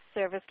 3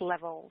 service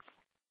levels: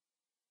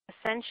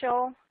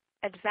 Essential,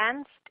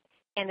 Advanced,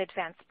 and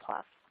Advanced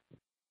Plus.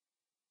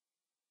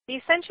 The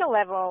Essential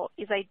level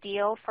is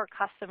ideal for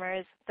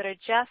customers that are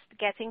just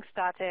getting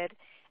started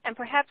and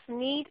perhaps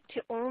need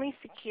to only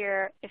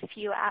secure a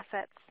few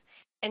assets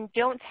and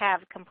don't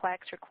have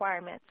complex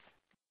requirements.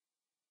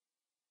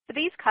 For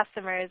these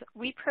customers,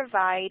 we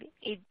provide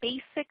a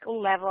basic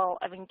level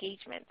of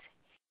engagement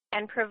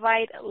and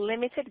provide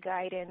limited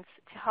guidance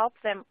to help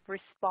them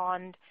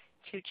respond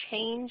to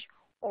change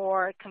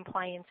or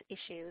compliance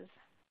issues.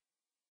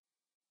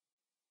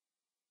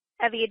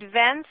 At the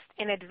Advanced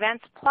and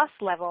Advanced Plus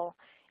level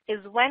is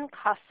when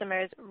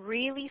customers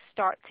really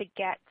start to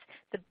get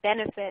the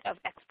benefit of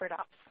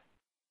ExpertOps.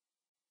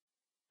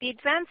 The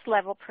Advanced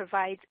level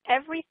provides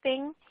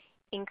everything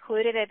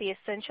included at the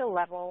Essential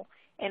level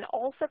and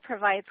also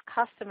provides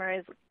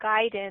customers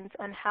guidance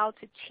on how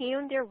to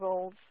tune their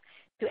roles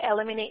to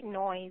eliminate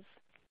noise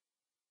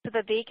so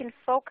that they can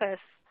focus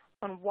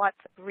on what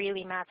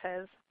really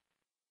matters.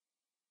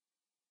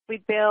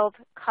 We build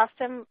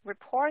custom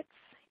reports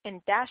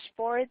and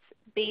dashboards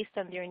based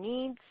on their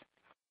needs,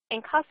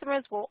 and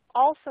customers will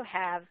also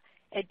have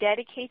a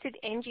dedicated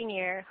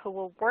engineer who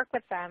will work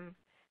with them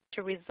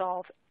to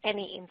resolve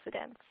any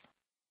incidents.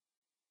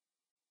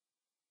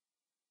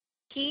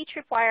 Key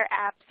Tripwire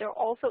apps are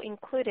also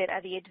included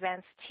at the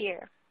Advanced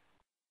tier.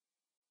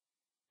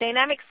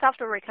 Dynamic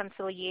Software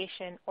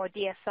Reconciliation, or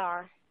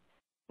DSR,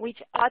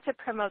 which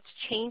auto-promotes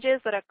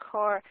changes that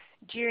occur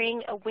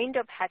during a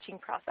window patching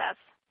process.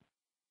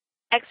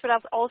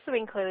 ExpertOps also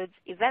includes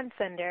Event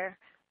Sender,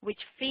 which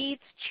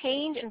feeds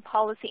change and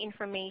policy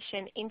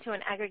information into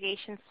an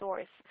aggregation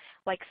source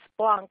like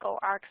Splunk or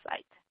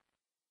ArcSight.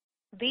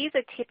 These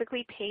are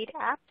typically paid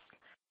apps,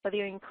 but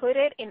they're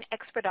included in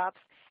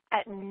ExpertOps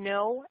at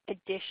no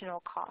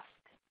additional cost.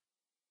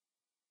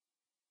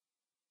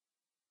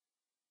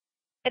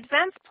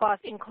 Advanced Plus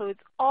includes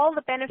all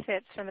the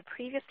benefits from the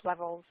previous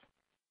levels.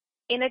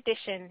 In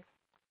addition,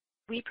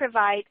 we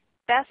provide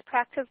best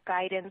practice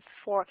guidance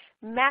for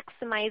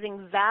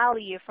maximizing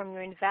value from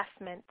your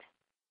investment.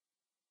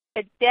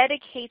 A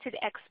dedicated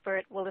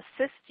expert will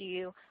assist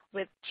you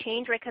with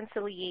change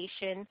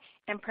reconciliation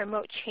and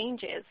promote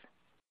changes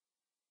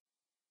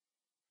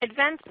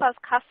Advanced Plus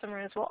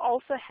customers will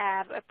also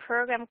have a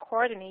program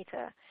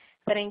coordinator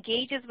that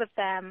engages with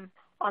them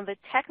on the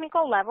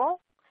technical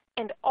level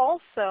and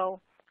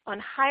also on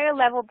higher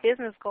level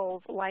business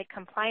goals like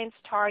compliance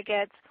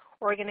targets,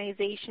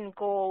 organization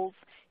goals,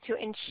 to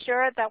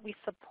ensure that we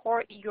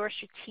support your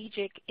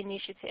strategic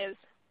initiatives.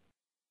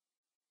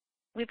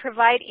 We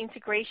provide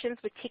integrations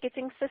with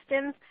ticketing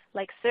systems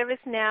like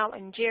ServiceNow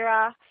and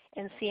Jira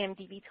and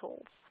CMDB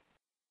tools.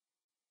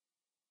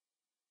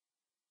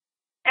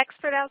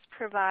 ExpertOps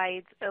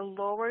provides a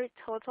lower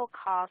total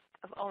cost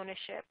of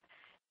ownership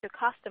to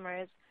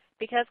customers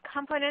because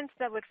components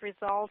that would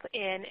result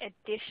in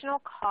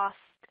additional cost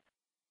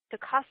to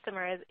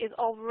customers is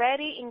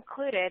already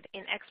included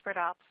in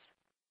ExpertOps.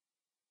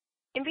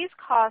 And these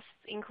costs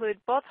include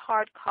both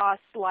hard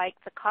costs like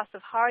the cost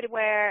of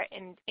hardware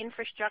and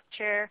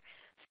infrastructure,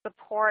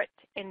 support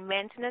and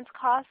maintenance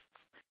costs,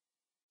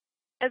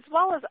 as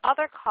well as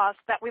other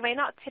costs that we may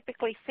not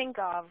typically think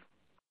of,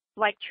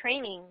 like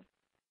training,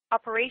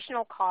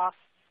 operational costs,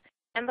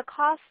 and the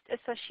costs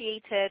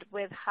associated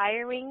with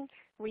hiring,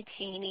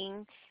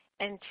 retaining,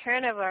 and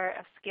turnover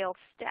of skilled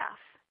staff.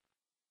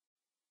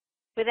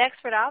 With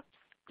ExpertOps,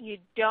 you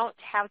don't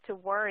have to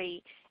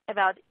worry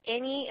about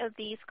any of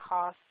these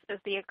costs as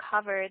they are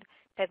covered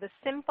by the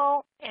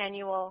simple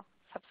annual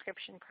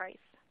subscription price.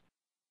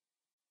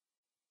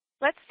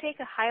 Let's take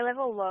a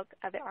high-level look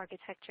at the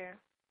architecture.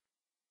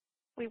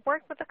 We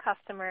work with the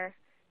customer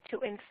to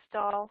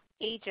install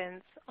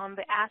agents on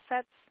the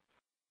assets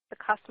the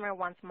customer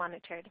wants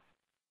monitored.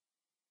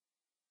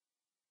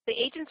 The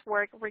agents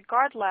work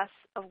regardless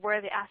of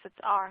where the assets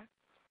are.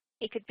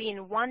 It could be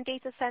in one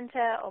data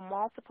center or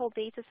multiple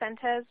data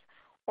centers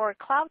or a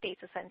cloud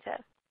data center.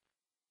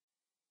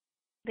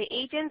 The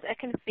agents are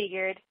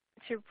configured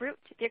to route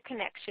their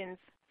connections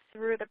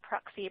through the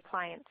proxy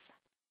appliance.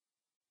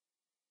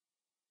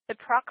 The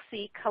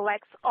proxy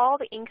collects all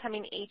the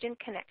incoming agent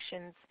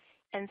connections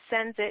and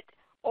sends it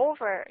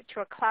over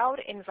to a cloud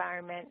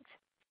environment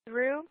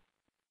through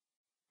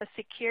a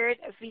secured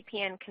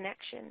VPN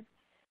connection.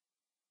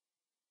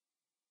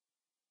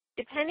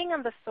 Depending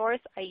on the source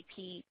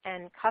IP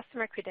and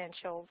customer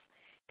credentials,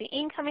 the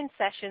incoming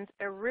sessions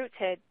are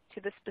routed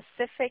to the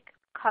specific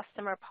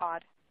customer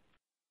pod.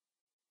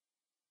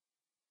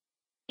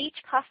 Each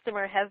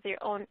customer has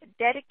their own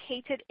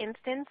dedicated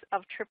instance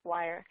of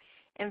Tripwire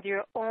and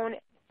their own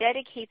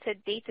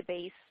dedicated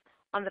database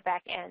on the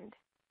back end.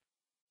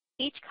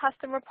 Each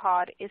customer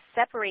pod is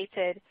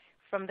separated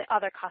from the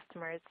other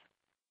customers.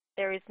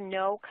 There is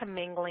no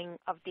commingling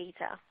of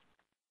data.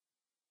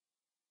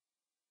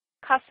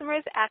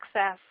 Customers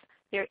access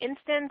their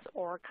instance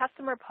or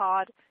customer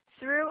pod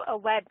through a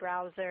web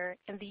browser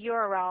and the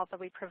URL that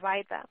we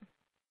provide them.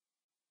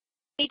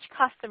 Each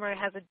customer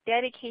has a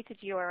dedicated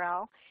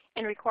URL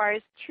and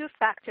requires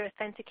two-factor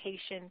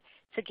authentication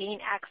to gain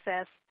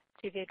access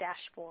to their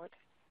dashboard.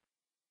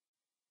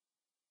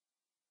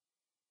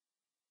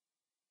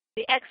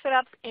 The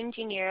ExpertOps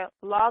engineer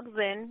logs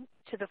in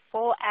to the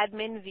full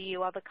admin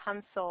view of the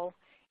console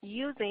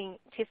using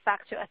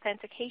two-factor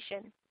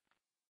authentication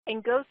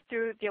and goes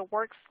through their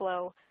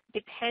workflow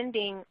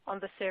depending on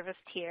the service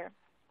tier.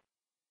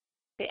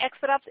 The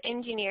ExpertOps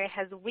engineer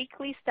has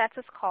weekly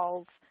status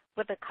calls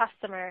with the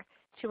customer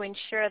to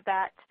ensure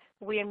that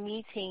we are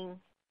meeting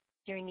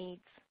your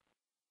needs.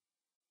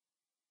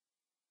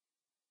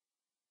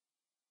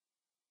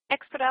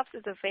 ExpertOps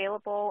is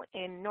available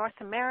in North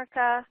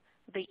America,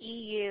 the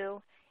EU,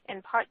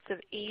 and parts of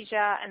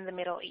Asia and the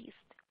Middle East.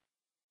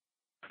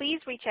 Please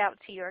reach out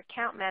to your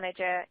account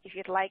manager if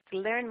you'd like to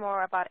learn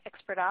more about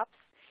ExpertOps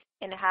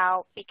and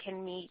how it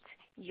can meet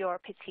your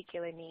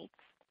particular needs.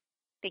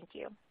 Thank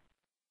you.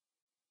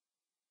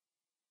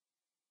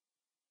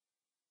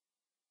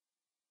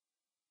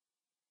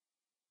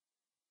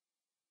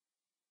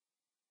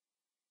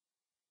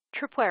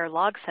 Tripwire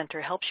Log Center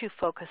helps you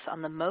focus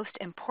on the most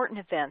important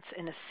events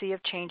in a sea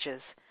of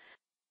changes.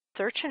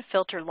 Search and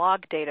filter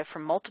log data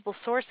from multiple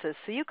sources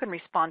so you can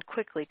respond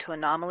quickly to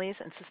anomalies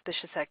and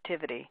suspicious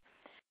activity.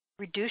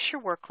 Reduce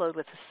your workload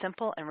with a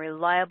simple and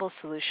reliable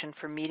solution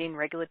for meeting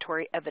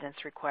regulatory evidence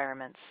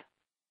requirements.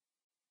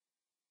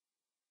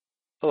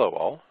 Hello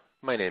all,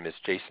 my name is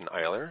Jason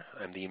Eiler.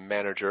 I'm the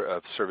Manager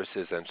of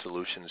Services and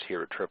Solutions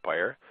here at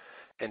Tripwire,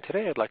 and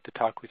today I'd like to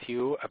talk with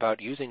you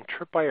about using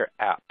Tripwire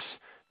apps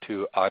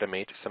to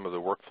automate some of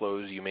the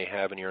workflows you may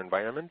have in your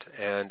environment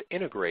and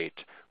integrate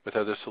with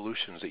other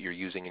solutions that you're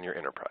using in your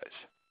enterprise.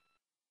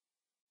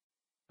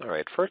 All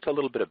right, first a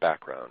little bit of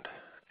background.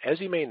 As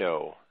you may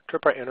know,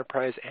 Tripwire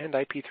Enterprise and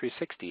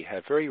IP360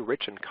 have very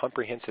rich and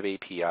comprehensive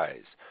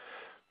APIs,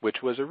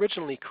 which was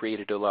originally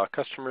created to allow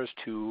customers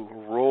to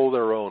roll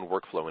their own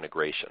workflow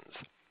integrations.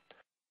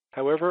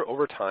 However,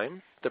 over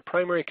time, the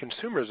primary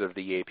consumers of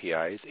the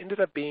APIs ended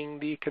up being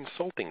the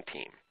consulting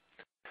team.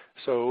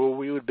 So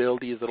we would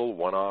build these little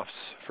one-offs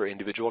for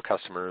individual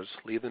customers,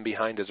 leave them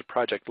behind as a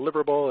project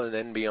deliverable, and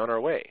then be on our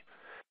way.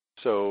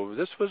 So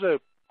this was a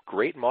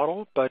great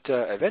model, but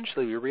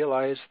eventually we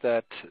realized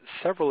that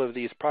several of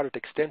these product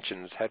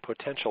extensions had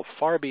potential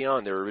far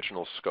beyond their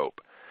original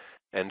scope.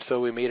 And so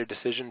we made a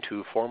decision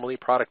to formally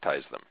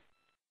productize them.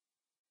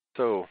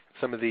 So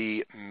some of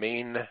the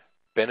main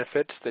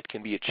benefits that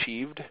can be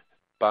achieved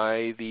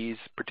by these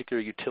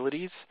particular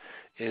utilities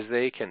is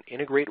they can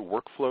integrate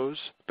workflows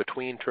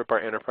between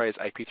Tripwire Enterprise,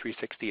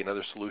 IP360, and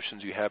other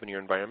solutions you have in your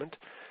environment.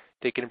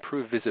 They can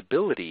improve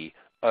visibility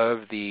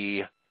of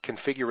the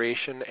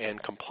configuration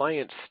and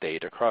compliance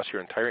state across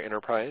your entire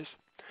enterprise.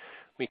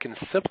 We can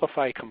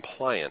simplify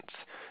compliance,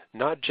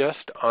 not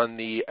just on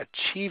the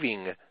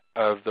achieving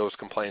of those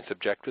compliance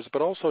objectives,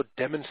 but also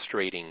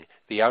demonstrating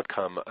the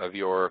outcome of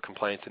your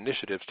compliance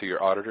initiatives to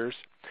your auditors.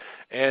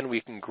 And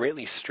we can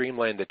greatly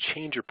streamline the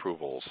change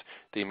approvals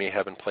that you may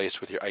have in place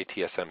with your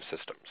ITSM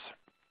systems.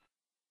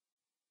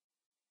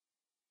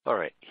 All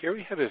right, here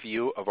we have a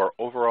view of our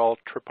overall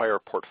Tripwire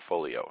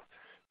portfolio.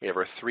 We have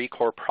our 3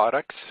 core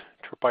products,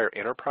 Tripwire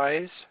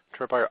Enterprise,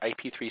 Tripwire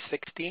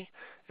IP360,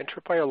 and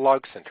Tripwire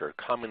Log Center,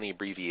 commonly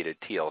abbreviated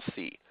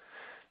TLC.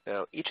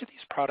 Now, each of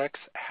these products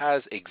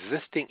has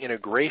existing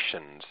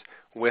integrations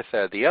with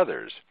the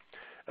others,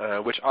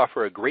 which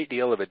offer a great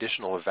deal of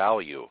additional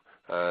value.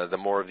 The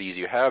more of these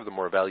you have, the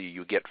more value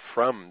you get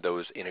from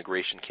those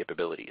integration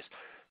capabilities.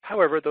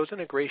 However, those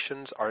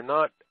integrations are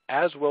not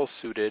as well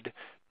suited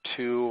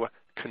to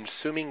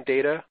consuming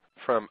data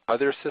from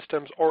other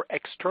systems or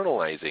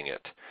externalizing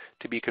it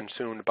to be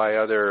consumed by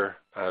other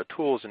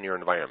tools in your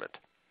environment.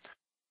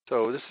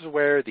 So this is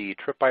where the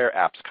Tripwire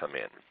apps come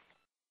in,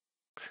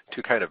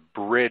 to kind of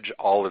bridge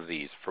all of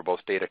these for both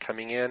data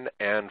coming in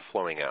and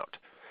flowing out.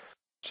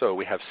 So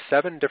we have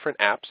 7 different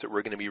apps that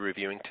we're going to be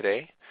reviewing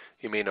today.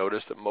 You may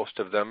notice that most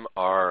of them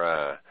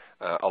are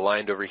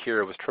aligned over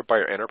here with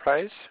Tripwire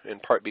Enterprise, in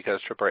part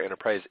because Tripwire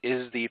Enterprise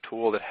is the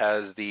tool that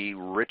has the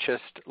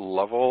richest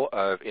level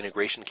of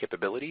integration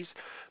capabilities,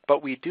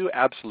 but we do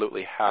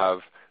absolutely have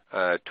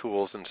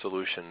tools and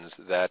solutions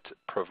that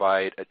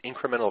provide an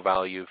incremental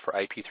value for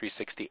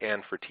IP360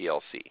 and for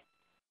TLC.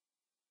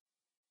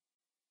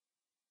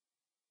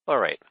 All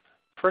right,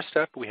 first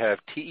up we have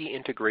TE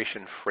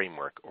Integration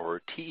Framework,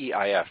 or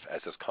TEIF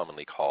as it's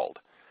commonly called.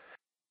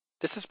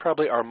 This is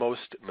probably our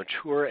most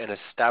mature and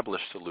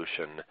established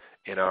solution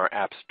in our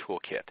apps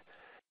toolkit.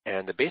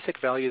 And the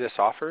basic value this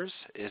offers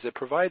is it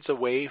provides a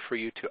way for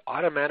you to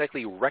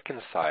automatically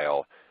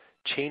reconcile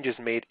changes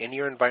made in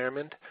your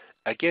environment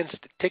against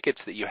tickets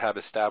that you have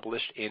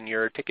established in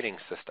your ticketing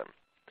system.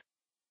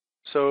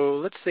 So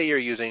let's say you're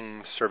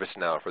using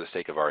ServiceNow for the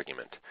sake of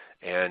argument,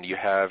 and you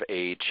have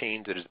a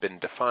change that has been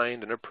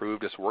defined and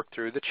approved, it's worked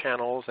through the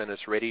channels, and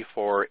it's ready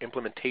for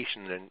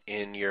implementation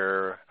in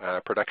your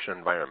production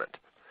environment.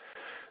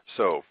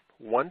 So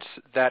once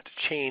that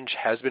change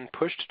has been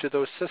pushed to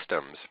those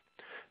systems,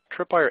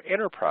 Tripwire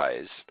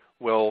Enterprise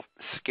will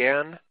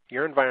scan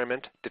your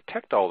environment,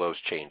 detect all those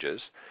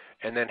changes,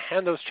 and then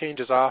hand those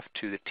changes off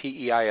to the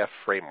TEIF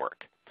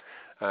framework.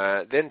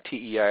 Then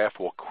TEIF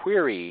will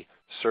query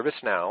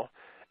ServiceNow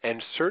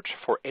and search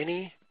for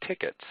any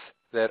tickets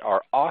that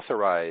are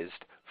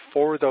authorized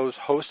for those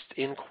hosts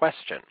in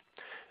question.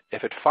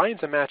 If it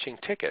finds a matching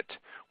ticket,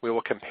 we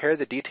will compare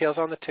the details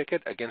on the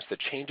ticket against the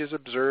changes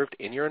observed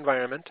in your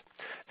environment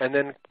and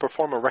then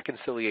perform a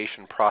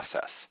reconciliation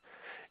process.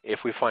 If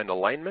we find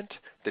alignment,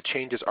 the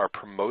changes are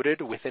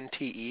promoted within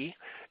TE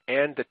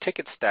and the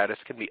ticket status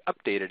can be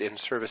updated in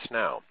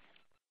ServiceNow.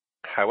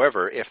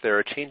 However, if there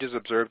are changes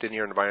observed in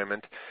your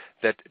environment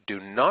that do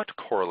not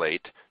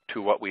correlate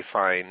to what we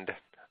find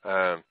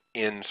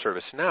in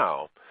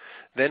ServiceNow,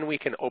 then we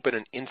can open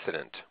an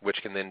incident,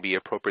 which can then be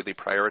appropriately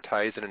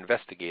prioritized and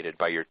investigated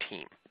by your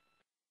team.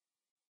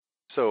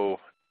 So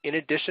in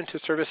addition to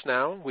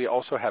ServiceNow, we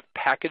also have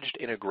packaged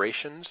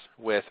integrations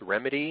with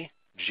Remedy,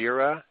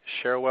 Jira,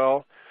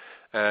 Sharewell,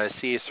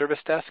 CA Service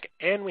Desk,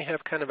 and we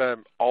have kind of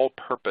an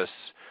all-purpose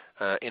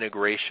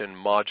integration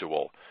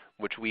module,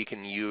 which we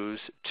can use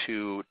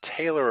to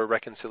tailor a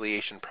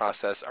reconciliation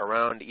process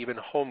around even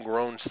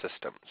homegrown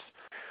systems.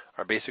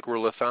 Our basic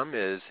rule of thumb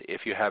is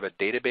if you have a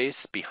database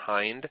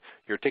behind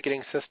your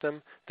ticketing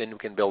system, then you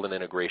can build an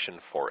integration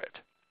for it.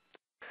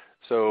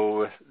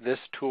 So this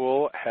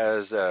tool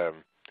has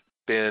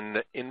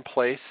been in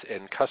place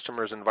in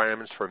customers'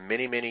 environments for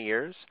many, many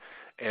years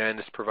and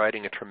is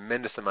providing a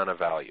tremendous amount of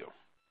value.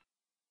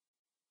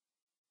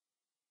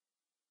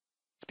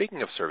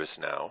 Speaking of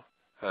ServiceNow,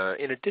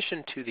 in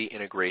addition to the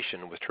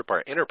integration with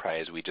Tripwire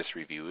Enterprise we just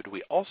reviewed,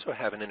 we also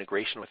have an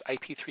integration with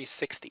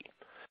IP360.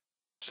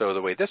 So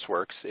the way this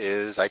works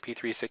is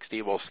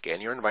IP360 will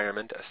scan your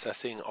environment,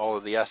 assessing all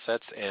of the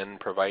assets and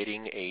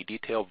providing a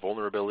detailed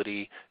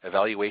vulnerability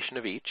evaluation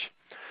of each.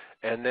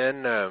 And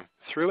then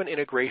through an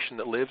integration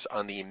that lives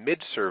on the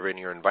mid-server in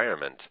your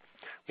environment,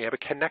 we have a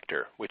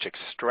connector which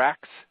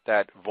extracts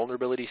that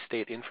vulnerability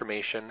state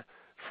information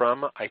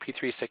from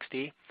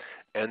IP360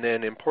 and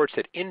then imports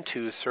it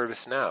into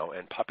ServiceNow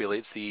and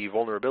populates the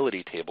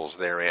vulnerability tables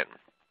therein.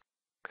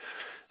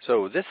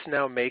 So this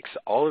now makes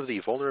all of the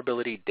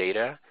vulnerability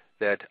data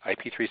that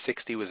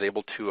IP360 was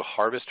able to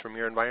harvest from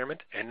your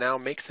environment and now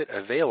makes it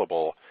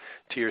available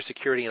to your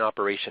security and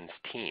operations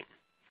team.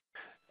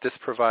 This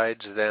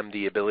provides them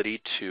the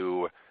ability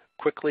to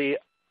quickly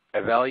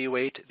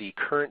evaluate the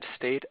current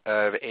state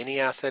of any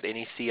asset,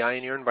 any CI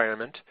in your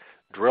environment,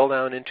 drill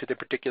down into the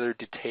particular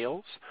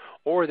details,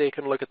 or they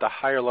can look at the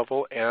higher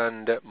level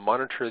and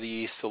monitor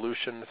the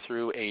solution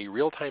through a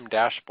real-time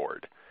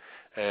dashboard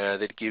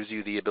that gives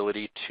you the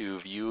ability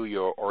to view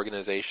your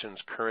organization's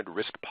current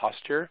risk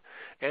posture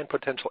and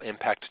potential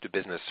impact to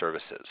business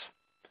services.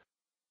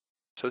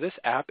 So this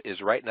app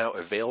is right now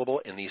available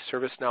in the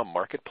ServiceNow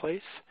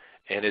Marketplace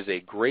and is a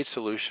great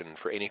solution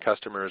for any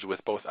customers with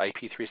both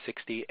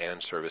IP360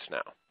 and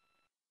ServiceNow.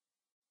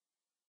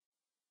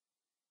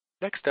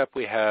 Next up,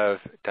 we have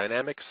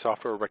Dynamic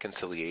Software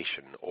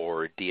Reconciliation,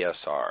 or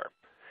DSR.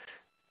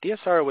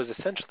 DSR was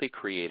essentially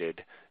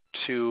created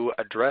to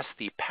address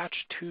the Patch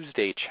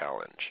Tuesday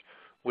challenge,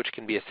 which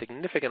can be a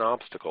significant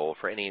obstacle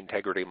for any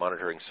integrity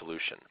monitoring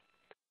solution.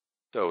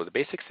 So the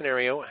basic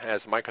scenario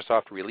has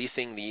Microsoft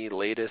releasing the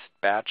latest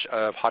batch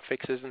of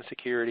hotfixes and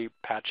security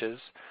patches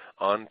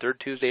on third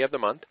Tuesday of the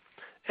month,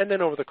 and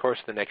then over the course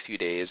of the next few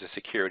days, the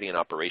security and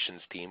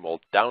operations team will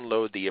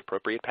download the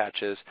appropriate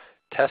patches,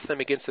 test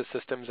them against the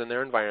systems in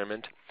their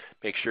environment,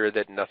 make sure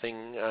that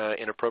nothing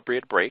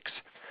inappropriate breaks,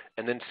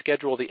 and then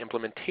schedule the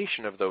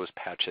implementation of those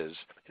patches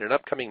in an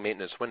upcoming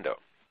maintenance window.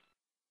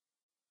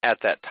 At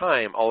that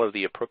time, all of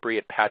the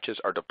appropriate patches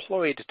are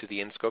deployed to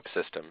the in-scope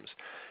systems,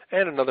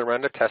 and another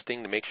round of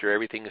testing to make sure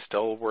everything is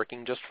still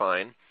working just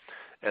fine.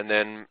 And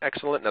then,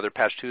 excellent, another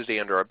Patch Tuesday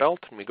under our belt,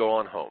 and we go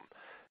on home.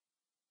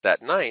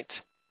 That night,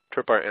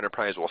 Tripwire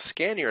Enterprise will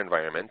scan your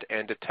environment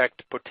and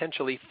detect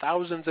potentially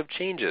thousands of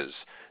changes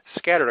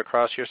scattered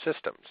across your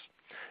systems.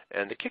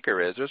 And the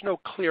kicker is there's no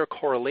clear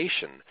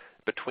correlation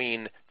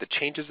between the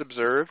changes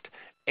observed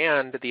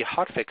and the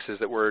hotfixes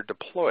that were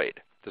deployed.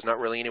 There's not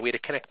really any way to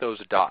connect those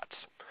dots.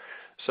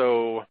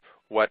 So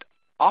what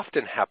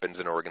often happens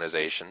in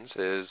organizations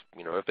is,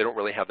 if they don't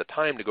really have the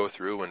time to go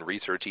through and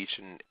research each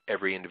and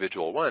every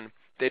individual one,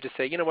 they just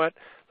say, you know what,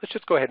 let's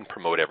just go ahead and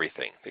promote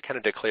everything. They kind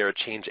of declare a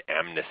change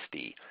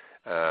amnesty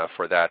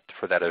for that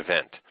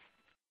event.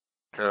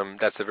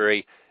 That's a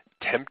very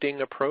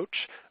tempting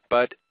approach,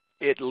 but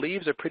it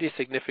leaves a pretty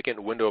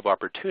significant window of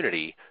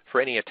opportunity for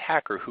any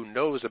attacker who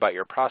knows about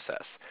your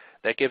process.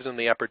 That gives them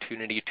the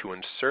opportunity to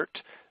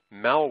insert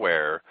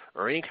malware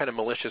or any kind of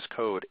malicious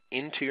code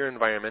into your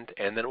environment,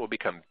 and then it will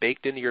become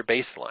baked into your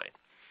baseline.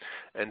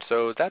 And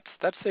so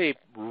that's a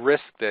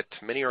risk that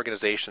many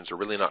organizations are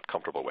really not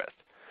comfortable with.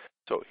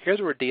 So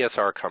here's where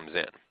DSR comes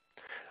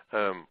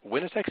in.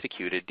 When it's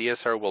executed,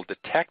 DSR will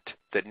detect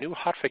that new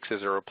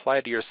hotfixes are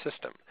applied to your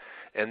system,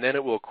 and then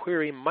it will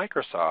query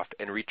Microsoft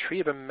and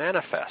retrieve a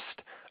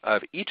manifest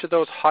of each of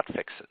those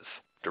hotfixes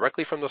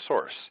directly from the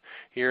source.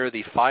 Here are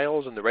the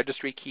files and the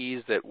registry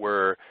keys that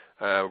were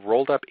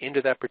rolled up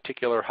into that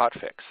particular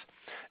hotfix.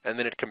 And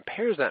then it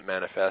compares that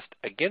manifest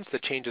against the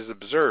changes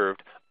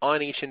observed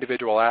on each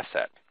individual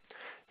asset.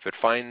 If it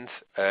finds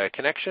a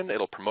connection,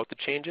 it'll promote the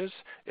changes.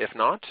 If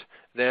not,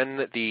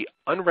 then the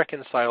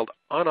unreconciled,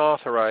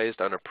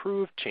 unauthorized,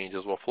 unapproved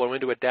changes will flow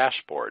into a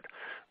dashboard,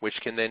 which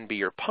can then be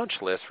your punch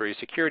list for your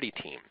security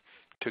team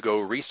to go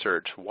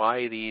research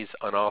why these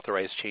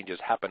unauthorized changes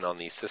happen on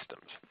these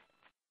systems.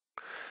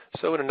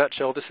 So in a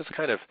nutshell, this is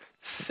kind of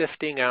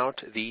sifting out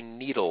the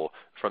needle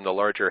from the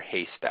larger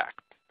haystack.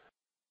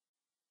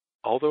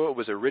 Although it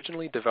was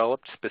originally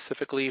developed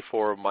specifically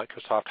for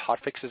Microsoft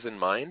hotfixes in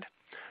mind,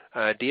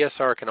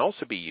 DSR can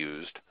also be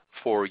used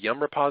for Yum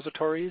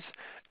repositories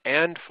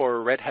and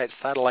for Red Hat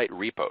satellite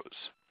repos.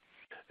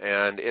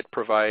 And it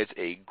provides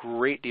a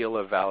great deal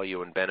of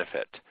value and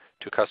benefit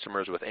to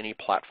customers with any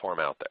platform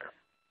out there.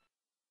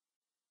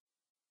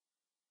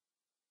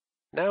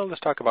 Now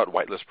let's talk about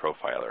Whitelist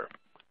Profiler.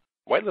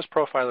 Whitelist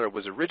Profiler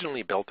was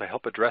originally built to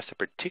help address a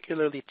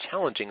particularly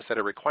challenging set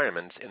of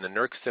requirements in the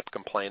NERC CIP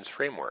compliance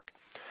framework,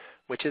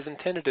 which is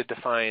intended to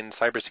define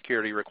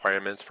cybersecurity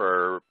requirements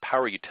for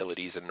power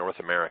utilities in North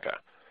America.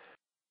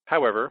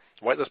 However,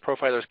 Whitelist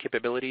Profiler's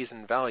capabilities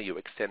and value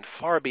extend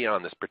far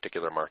beyond this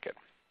particular market.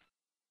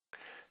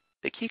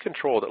 The key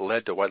control that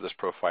led to Whitelist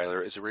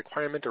Profiler is a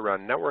requirement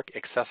around network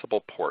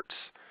accessible ports.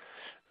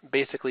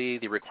 Basically,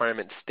 the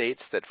requirement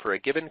states that for a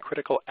given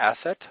critical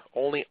asset,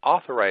 only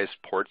authorized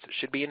ports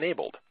should be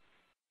enabled.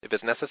 If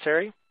it's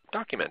necessary,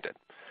 document it.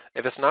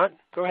 If it's not,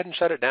 go ahead and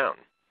shut it down.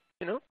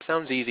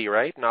 Sounds easy,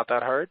 right? Not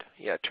that hard?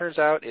 Yeah, it turns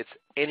out it's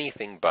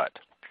anything but.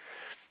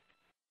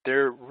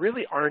 There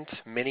really aren't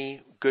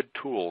many good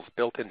tools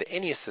built into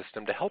any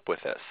system to help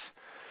with this.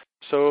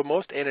 So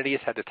most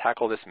entities had to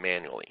tackle this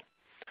manually.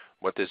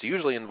 What this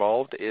usually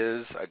involved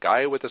is a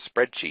guy with a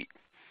spreadsheet.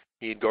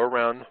 He'd go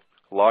around,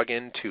 log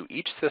into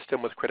each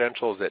system with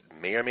credentials that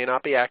may or may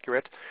not be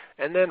accurate,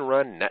 and then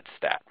run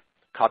netstat.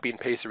 Copy and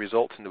paste the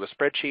results into a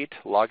spreadsheet,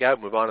 log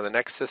out, move on to the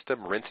next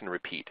system, rinse and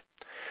repeat.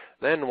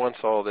 Then once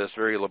all this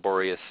very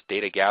laborious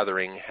data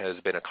gathering has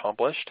been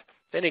accomplished,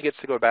 then he gets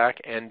to go back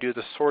and do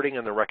the sorting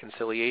and the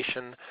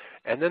reconciliation,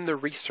 and then the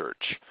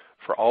research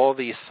for all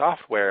the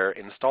software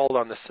installed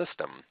on the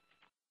system.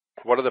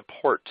 What are the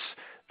ports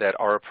that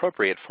are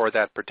appropriate for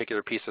that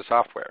particular piece of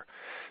software?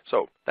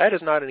 So that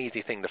is not an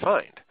easy thing to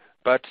find,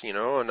 but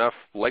enough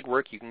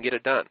legwork, you can get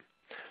it done.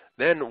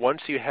 Then once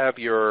you have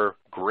your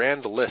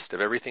grand list of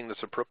everything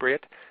that's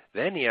appropriate,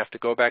 then you have to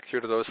go back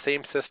through to those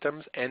same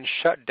systems and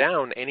shut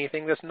down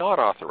anything that's not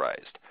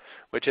authorized,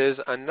 which is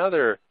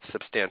another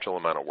substantial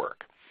amount of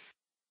work.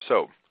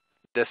 So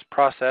this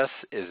process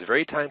is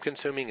very time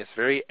consuming, it's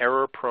very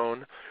error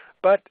prone,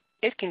 but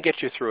it can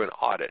get you through an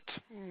audit,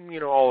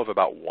 all of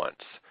about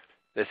once.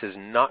 This is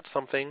not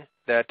something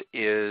that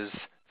is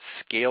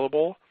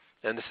scalable,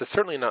 and this is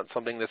certainly not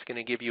something that's going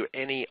to give you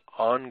any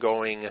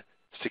ongoing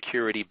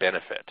security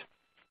benefit.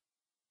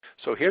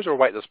 So here's where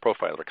Whitelist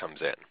Profiler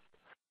comes in.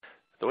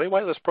 The way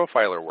Whitelist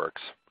Profiler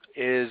works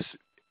is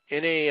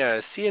in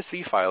a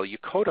CSV file, you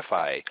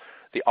codify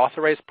the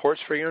authorized ports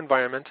for your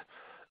environment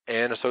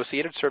and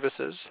associated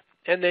services,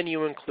 and then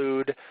you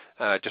include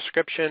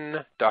description,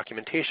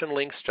 documentation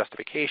links,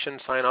 justification,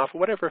 sign-off,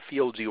 whatever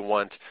fields you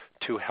want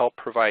to help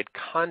provide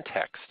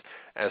context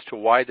as to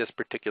why this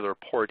particular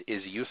port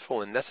is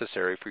useful and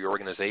necessary for your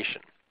organization.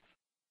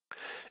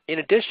 In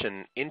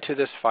addition, into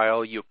this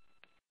file, you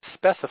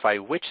specify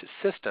which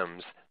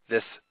systems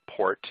this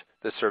port,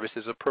 the service,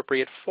 is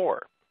appropriate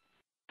for.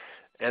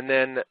 And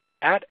then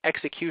at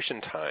execution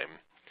time,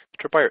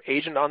 Tripwire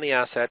agent on the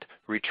asset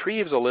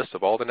retrieves a list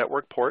of all the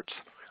network ports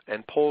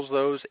and pulls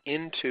those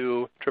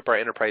into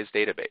Tripwire Enterprise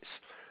database.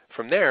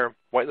 From there,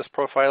 Whitelist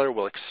Profiler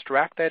will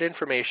extract that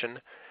information,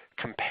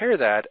 compare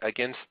that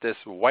against this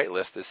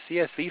whitelist, this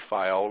CSV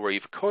file where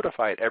you've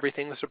codified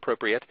everything that's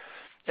appropriate,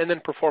 and then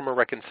perform a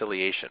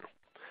reconciliation.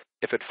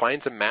 If it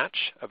finds a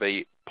match of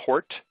a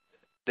port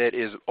that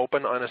is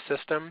open on a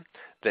system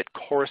that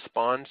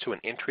corresponds to an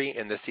entry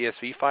in the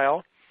CSV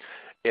file,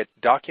 it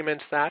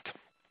documents that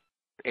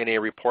in a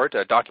report,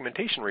 a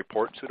documentation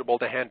report suitable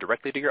to hand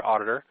directly to your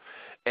auditor,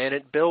 and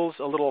it builds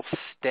a little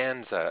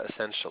stanza,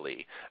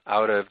 essentially,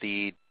 out of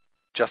the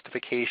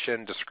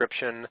justification,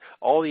 description,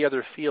 all the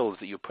other fields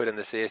that you put in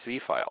the CSV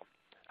file.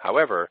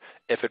 However,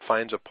 if it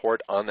finds a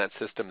port on that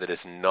system that is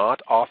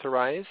not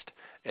authorized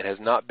and has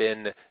not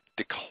been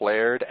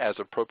declared as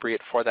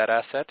appropriate for that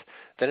asset,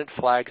 then it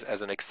flags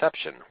as an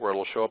exception, where it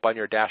will show up on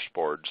your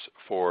dashboards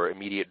for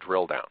immediate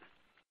drill down.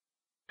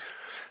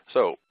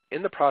 So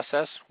in the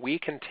process, we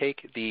can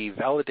take the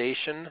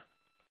validation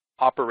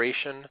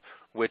operation,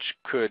 which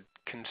could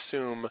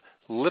consume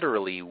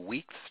literally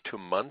weeks to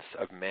months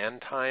of man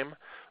time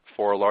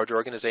for a large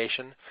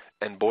organization,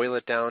 and boil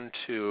it down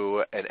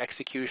to an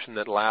execution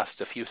that lasts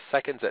a few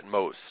seconds at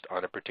most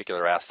on a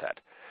particular asset.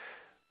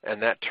 And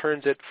that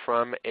turns it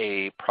from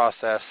a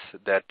process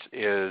that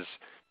is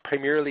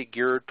primarily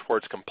geared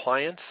towards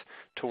compliance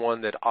to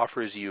one that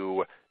offers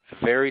you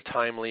very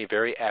timely,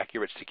 very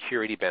accurate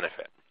security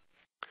benefit.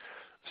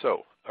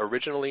 So,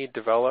 originally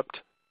developed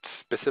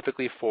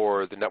specifically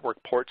for the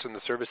network ports and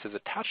the services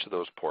attached to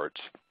those ports,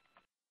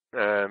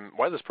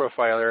 Whitelist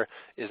Profiler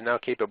is now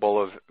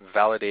capable of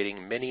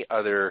validating many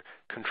other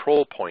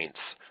control points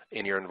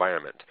in your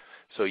environment.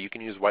 So you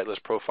can use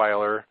Whitelist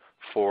Profiler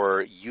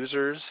for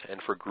users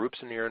and for groups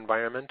in your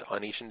environment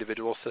on each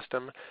individual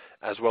system,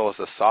 as well as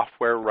the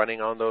software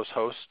running on those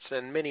hosts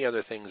and many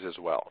other things as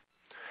well.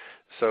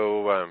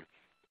 So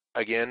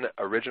again,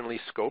 originally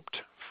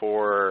scoped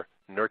for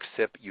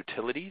NERC-CIP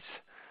utilities,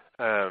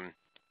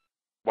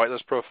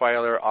 Whitelist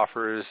Profiler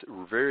offers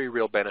very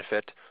real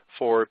benefit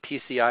for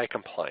PCI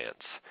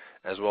compliance,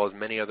 as well as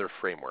many other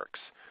frameworks.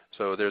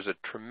 So there's a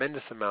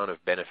tremendous amount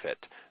of benefit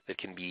that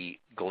can be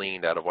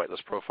gleaned out of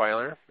Whitelist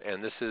Profiler,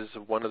 and this is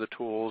one of the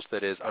tools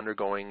that is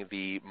undergoing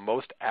the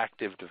most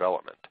active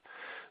development.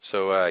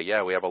 So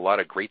yeah, we have a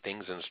lot of great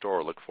things in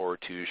store. Look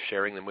forward to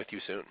sharing them with you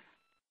soon.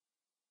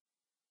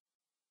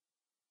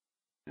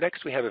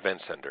 Next, we have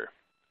Event Sender.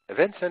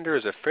 Event Sender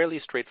is a fairly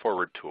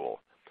straightforward tool.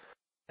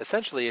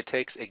 Essentially, it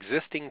takes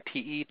existing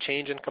TE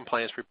change and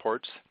compliance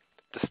reports,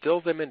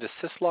 distills them into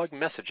syslog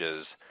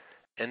messages,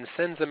 and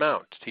sends them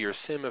out to your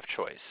SIM of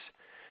choice,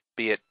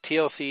 be it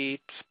TLC,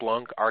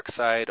 Splunk,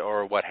 ArcSide,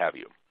 or what have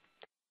you.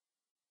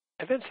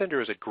 Event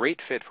Sender is a great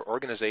fit for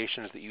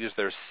organizations that use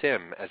their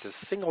SIM as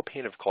a single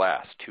pane of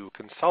glass to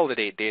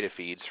consolidate data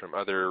feeds from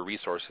other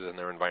resources in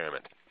their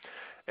environment.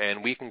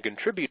 And we can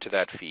contribute to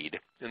that feed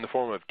in the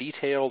form of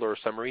detailed or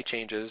summary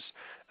changes,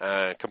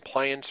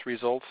 compliance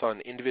results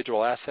on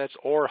individual assets,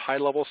 or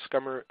high-level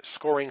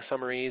scoring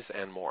summaries,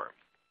 and more.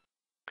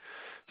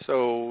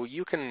 So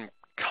you can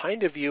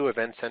kind of view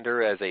Event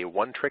Sender as a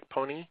one-trick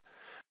pony,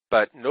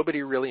 but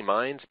nobody really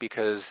minds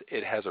because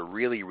it has a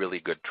really, really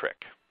good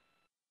trick.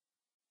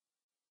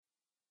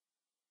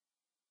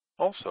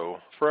 Also,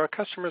 for our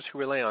customers who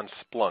rely on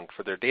Splunk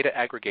for their data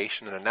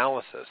aggregation and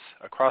analysis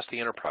across the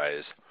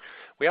enterprise,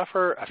 we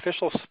offer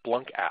official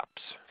Splunk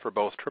apps for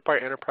both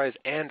Tripwire Enterprise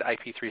and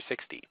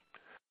IP360.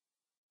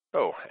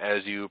 So,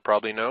 as you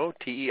probably know,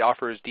 TE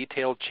offers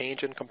detailed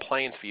change and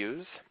compliance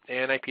views,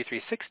 and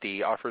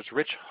IP360 offers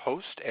rich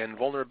host and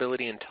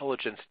vulnerability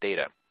intelligence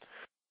data.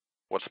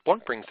 What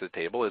Splunk brings to the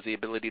table is the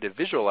ability to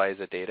visualize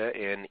the data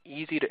in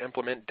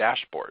easy-to-implement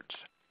dashboards.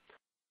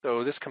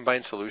 So this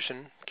combined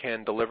solution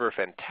can deliver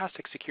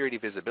fantastic security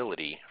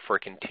visibility for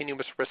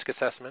continuous risk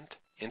assessment,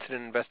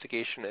 incident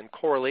investigation, and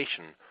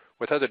correlation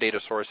with other data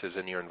sources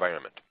in your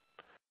environment.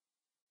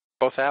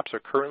 Both apps are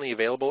currently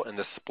available in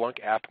the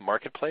Splunk app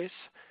marketplace,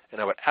 and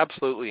I would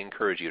absolutely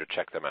encourage you to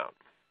check them out.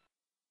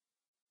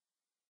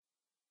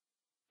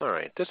 All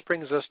right, this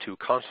brings us to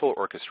Console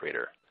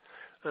Orchestrator.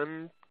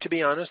 To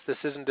be honest, this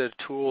isn't a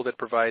tool that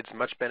provides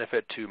much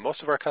benefit to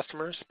most of our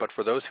customers, but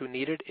for those who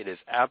need it, it is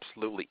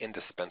absolutely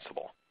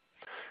indispensable.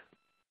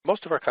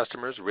 Most of our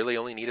customers really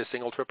only need a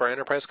single Tripwire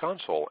Enterprise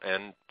console,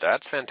 and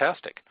that's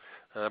fantastic.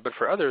 But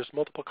for others,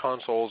 multiple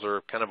consoles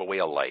are kind of a way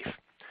of life.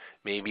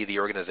 Maybe the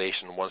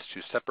organization wants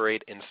to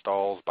separate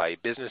installs by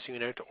business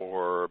unit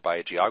or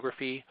by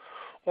geography,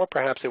 or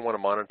perhaps they want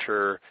to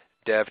monitor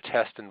dev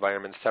test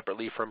environments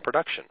separately from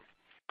production.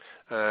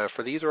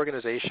 For these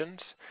organizations,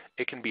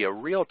 it can be a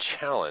real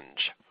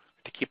challenge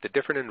to keep the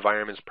different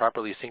environments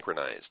properly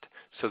synchronized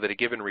so that a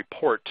given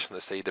report,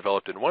 let's say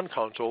developed in one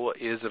console,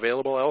 is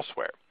available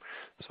elsewhere.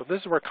 So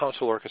this is where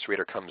Console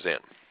Orchestrator comes in.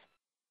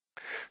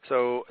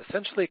 So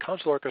essentially,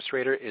 Console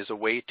Orchestrator is a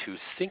way to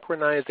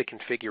synchronize the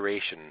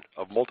configuration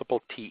of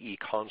multiple TE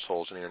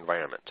consoles in your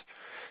environment.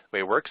 The way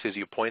it works is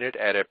you point it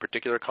at a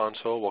particular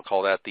console, we'll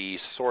call that the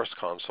source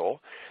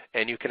console,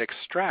 and you can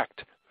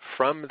extract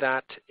from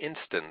that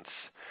instance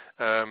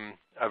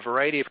a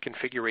variety of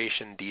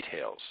configuration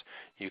details.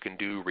 You can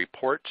do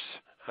reports,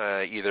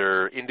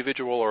 either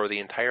individual or the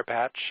entire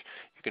patch.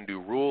 You can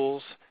do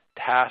rules,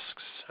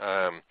 tasks,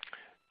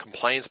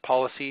 compliance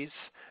policies,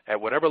 at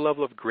whatever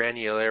level of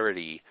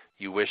granularity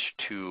you wish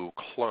to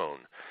clone.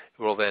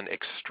 It will then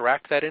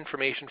extract that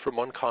information from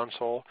one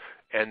console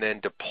and then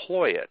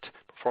deploy it,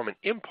 perform an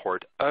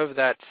import of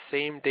that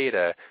same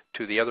data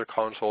to the other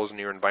consoles in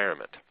your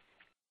environment.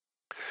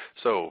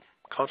 So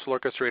Console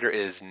Orchestrator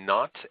is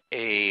not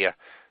a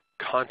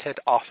content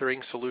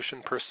authoring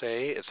solution per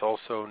se. It's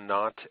also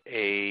not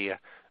a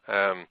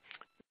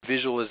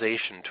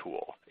visualization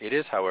tool. It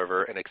is,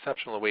 however, an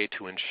exceptional way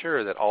to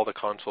ensure that all the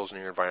consoles in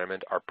your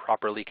environment are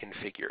properly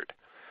configured.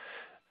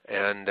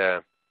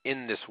 And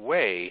in this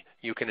way,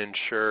 you can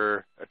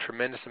ensure a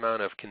tremendous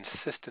amount of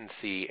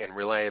consistency and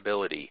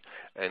reliability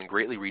and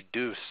greatly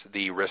reduce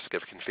the risk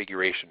of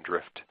configuration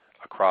drift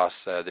across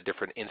the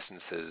different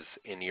instances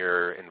in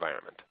your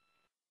environment.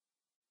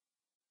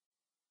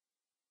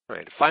 All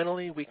right,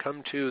 finally, we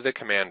come to the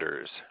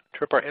commanders,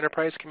 Tripwire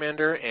Enterprise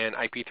Commander and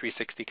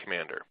IP360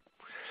 Commander.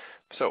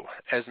 So,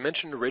 as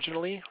mentioned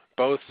originally,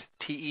 both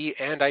TE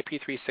and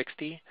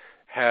IP360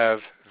 have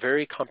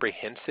very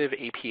comprehensive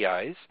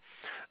APIs,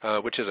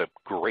 which is a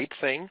great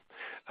thing.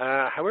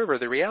 However,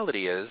 the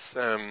reality is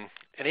an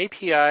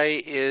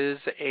API is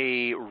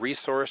a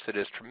resource that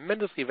is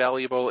tremendously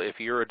valuable if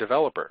you're a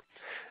developer,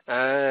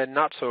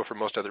 not so for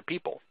most other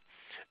people.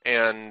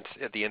 And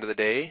at the end of the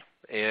day,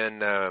 in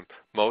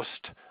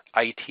most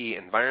IT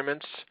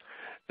environments,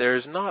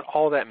 there's not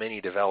all that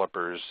many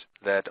developers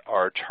that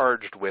are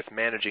charged with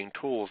managing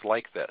tools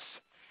like this.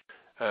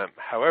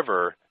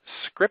 However,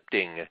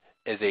 scripting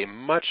is a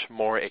much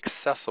more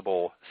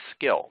accessible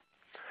skill.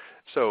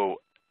 So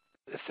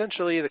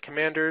essentially, the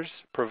commanders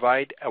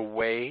provide a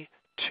way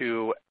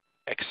to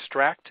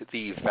extract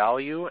the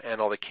value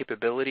and all the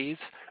capabilities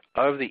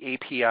of the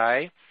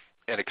API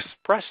and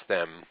express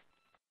them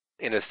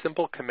in a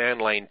simple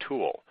command line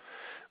tool,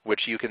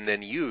 which you can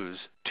then use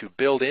to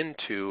build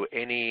into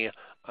any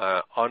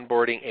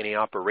onboarding, any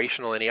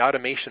operational, any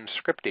automation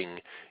scripting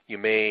you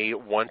may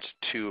want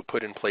to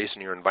put in place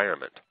in your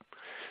environment.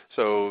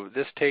 So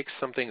this takes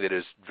something that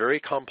is very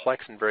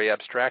complex and very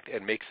abstract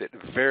and makes it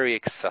very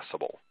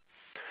accessible.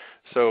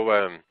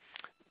 So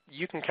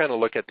you can kind of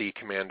look at the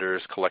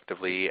commanders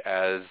collectively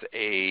as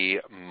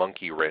a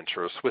monkey wrench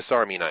or a Swiss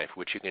Army knife,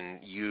 which you can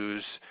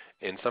use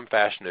in some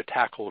fashion to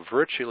tackle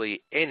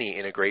virtually any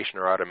integration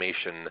or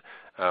automation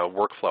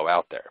workflow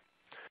out there.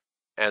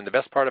 And the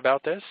best part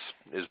about this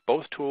is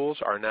both tools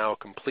are now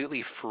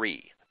completely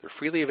free. They're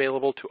freely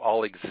available to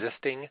all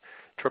existing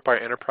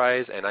Tripwire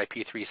Enterprise and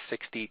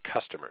IP360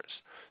 customers.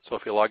 So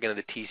if you log into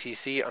the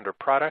TCC under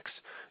Products,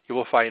 you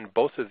will find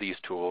both of these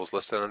tools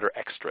listed under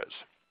Extras.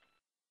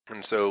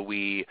 And so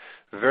we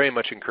very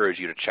much encourage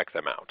you to check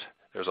them out.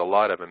 There's a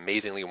lot of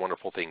amazingly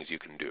wonderful things you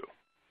can do.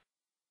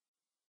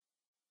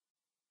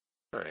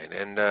 All right,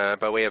 and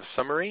by way of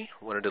summary,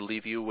 I wanted to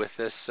leave you with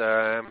this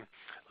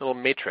little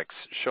matrix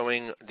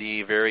showing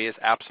the various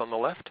apps on the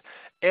left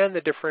and the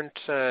different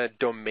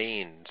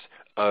domains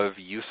of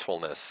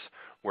usefulness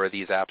where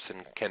these apps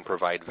can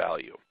provide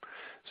value.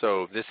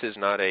 So this is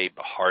not a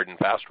hard and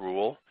fast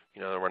rule.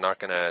 You know, we're not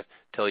going to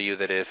tell you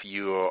that if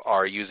you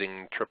are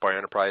using Tripwire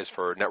Enterprise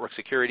for network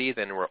security,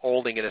 then we're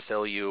only going to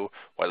sell you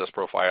Wireless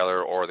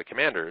Profiler or the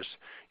commanders.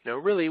 You know,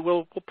 really,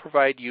 we'll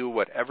provide you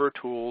whatever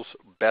tools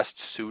best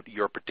suit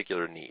your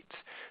particular needs.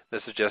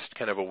 This is just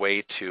kind of a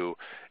way to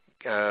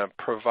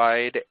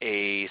provide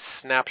a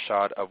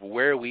snapshot of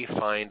where we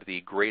find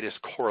the greatest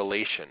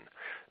correlation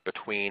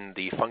between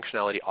the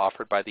functionality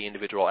offered by the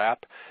individual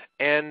app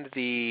and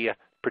the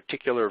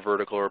particular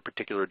vertical or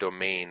particular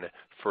domain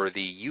for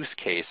the use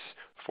case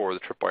for the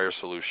Tripwire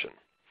solution.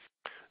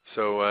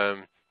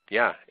 So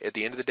yeah, at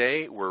the end of the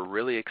day, we're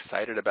really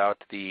excited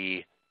about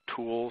the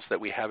tools that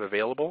we have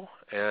available,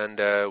 and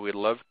we'd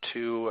love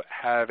to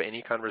have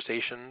any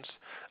conversations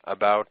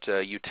about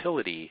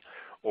utility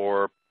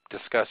or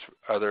discuss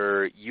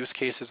other use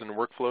cases and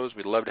workflows.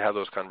 We'd love to have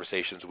those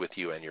conversations with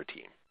you and your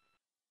team.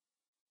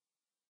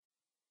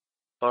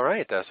 All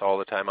right, that's all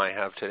the time I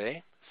have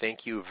today. Thank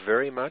you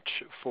very much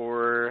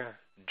for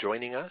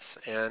joining us,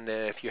 and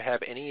if you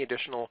have any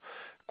additional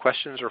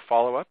questions or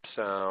follow-ups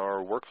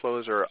or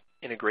workflows or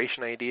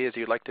integration ideas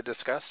you'd like to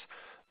discuss,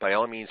 by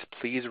all means,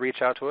 please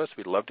reach out to us.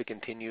 We'd love to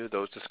continue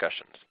those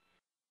discussions.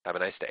 Have a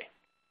nice day.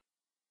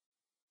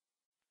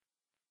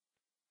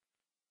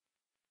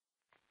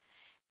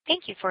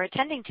 Thank you for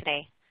attending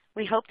today.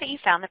 We hope that you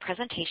found the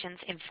presentations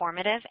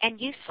informative and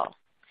useful.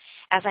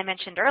 As I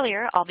mentioned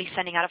earlier, I'll be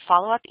sending out a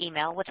follow-up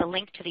email with a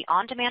link to the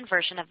on-demand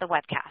version of the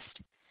webcast.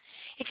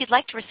 If you'd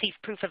like to receive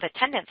proof of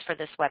attendance for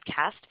this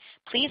webcast,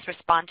 please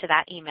respond to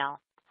that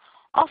email.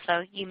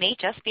 Also, you may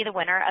just be the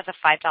winner of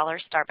a $5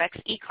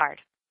 Starbucks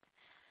e-card.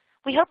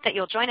 We hope that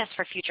you'll join us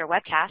for future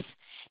webcasts.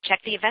 Check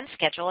the event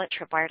schedule at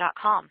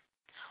tripwire.com.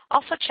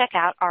 Also check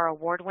out our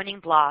award-winning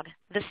blog,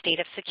 The State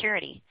of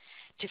Security,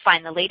 to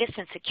find the latest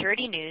in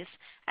security news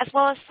as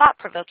well as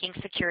thought-provoking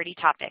security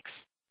topics.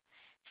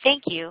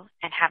 Thank you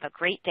and have a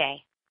great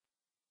day.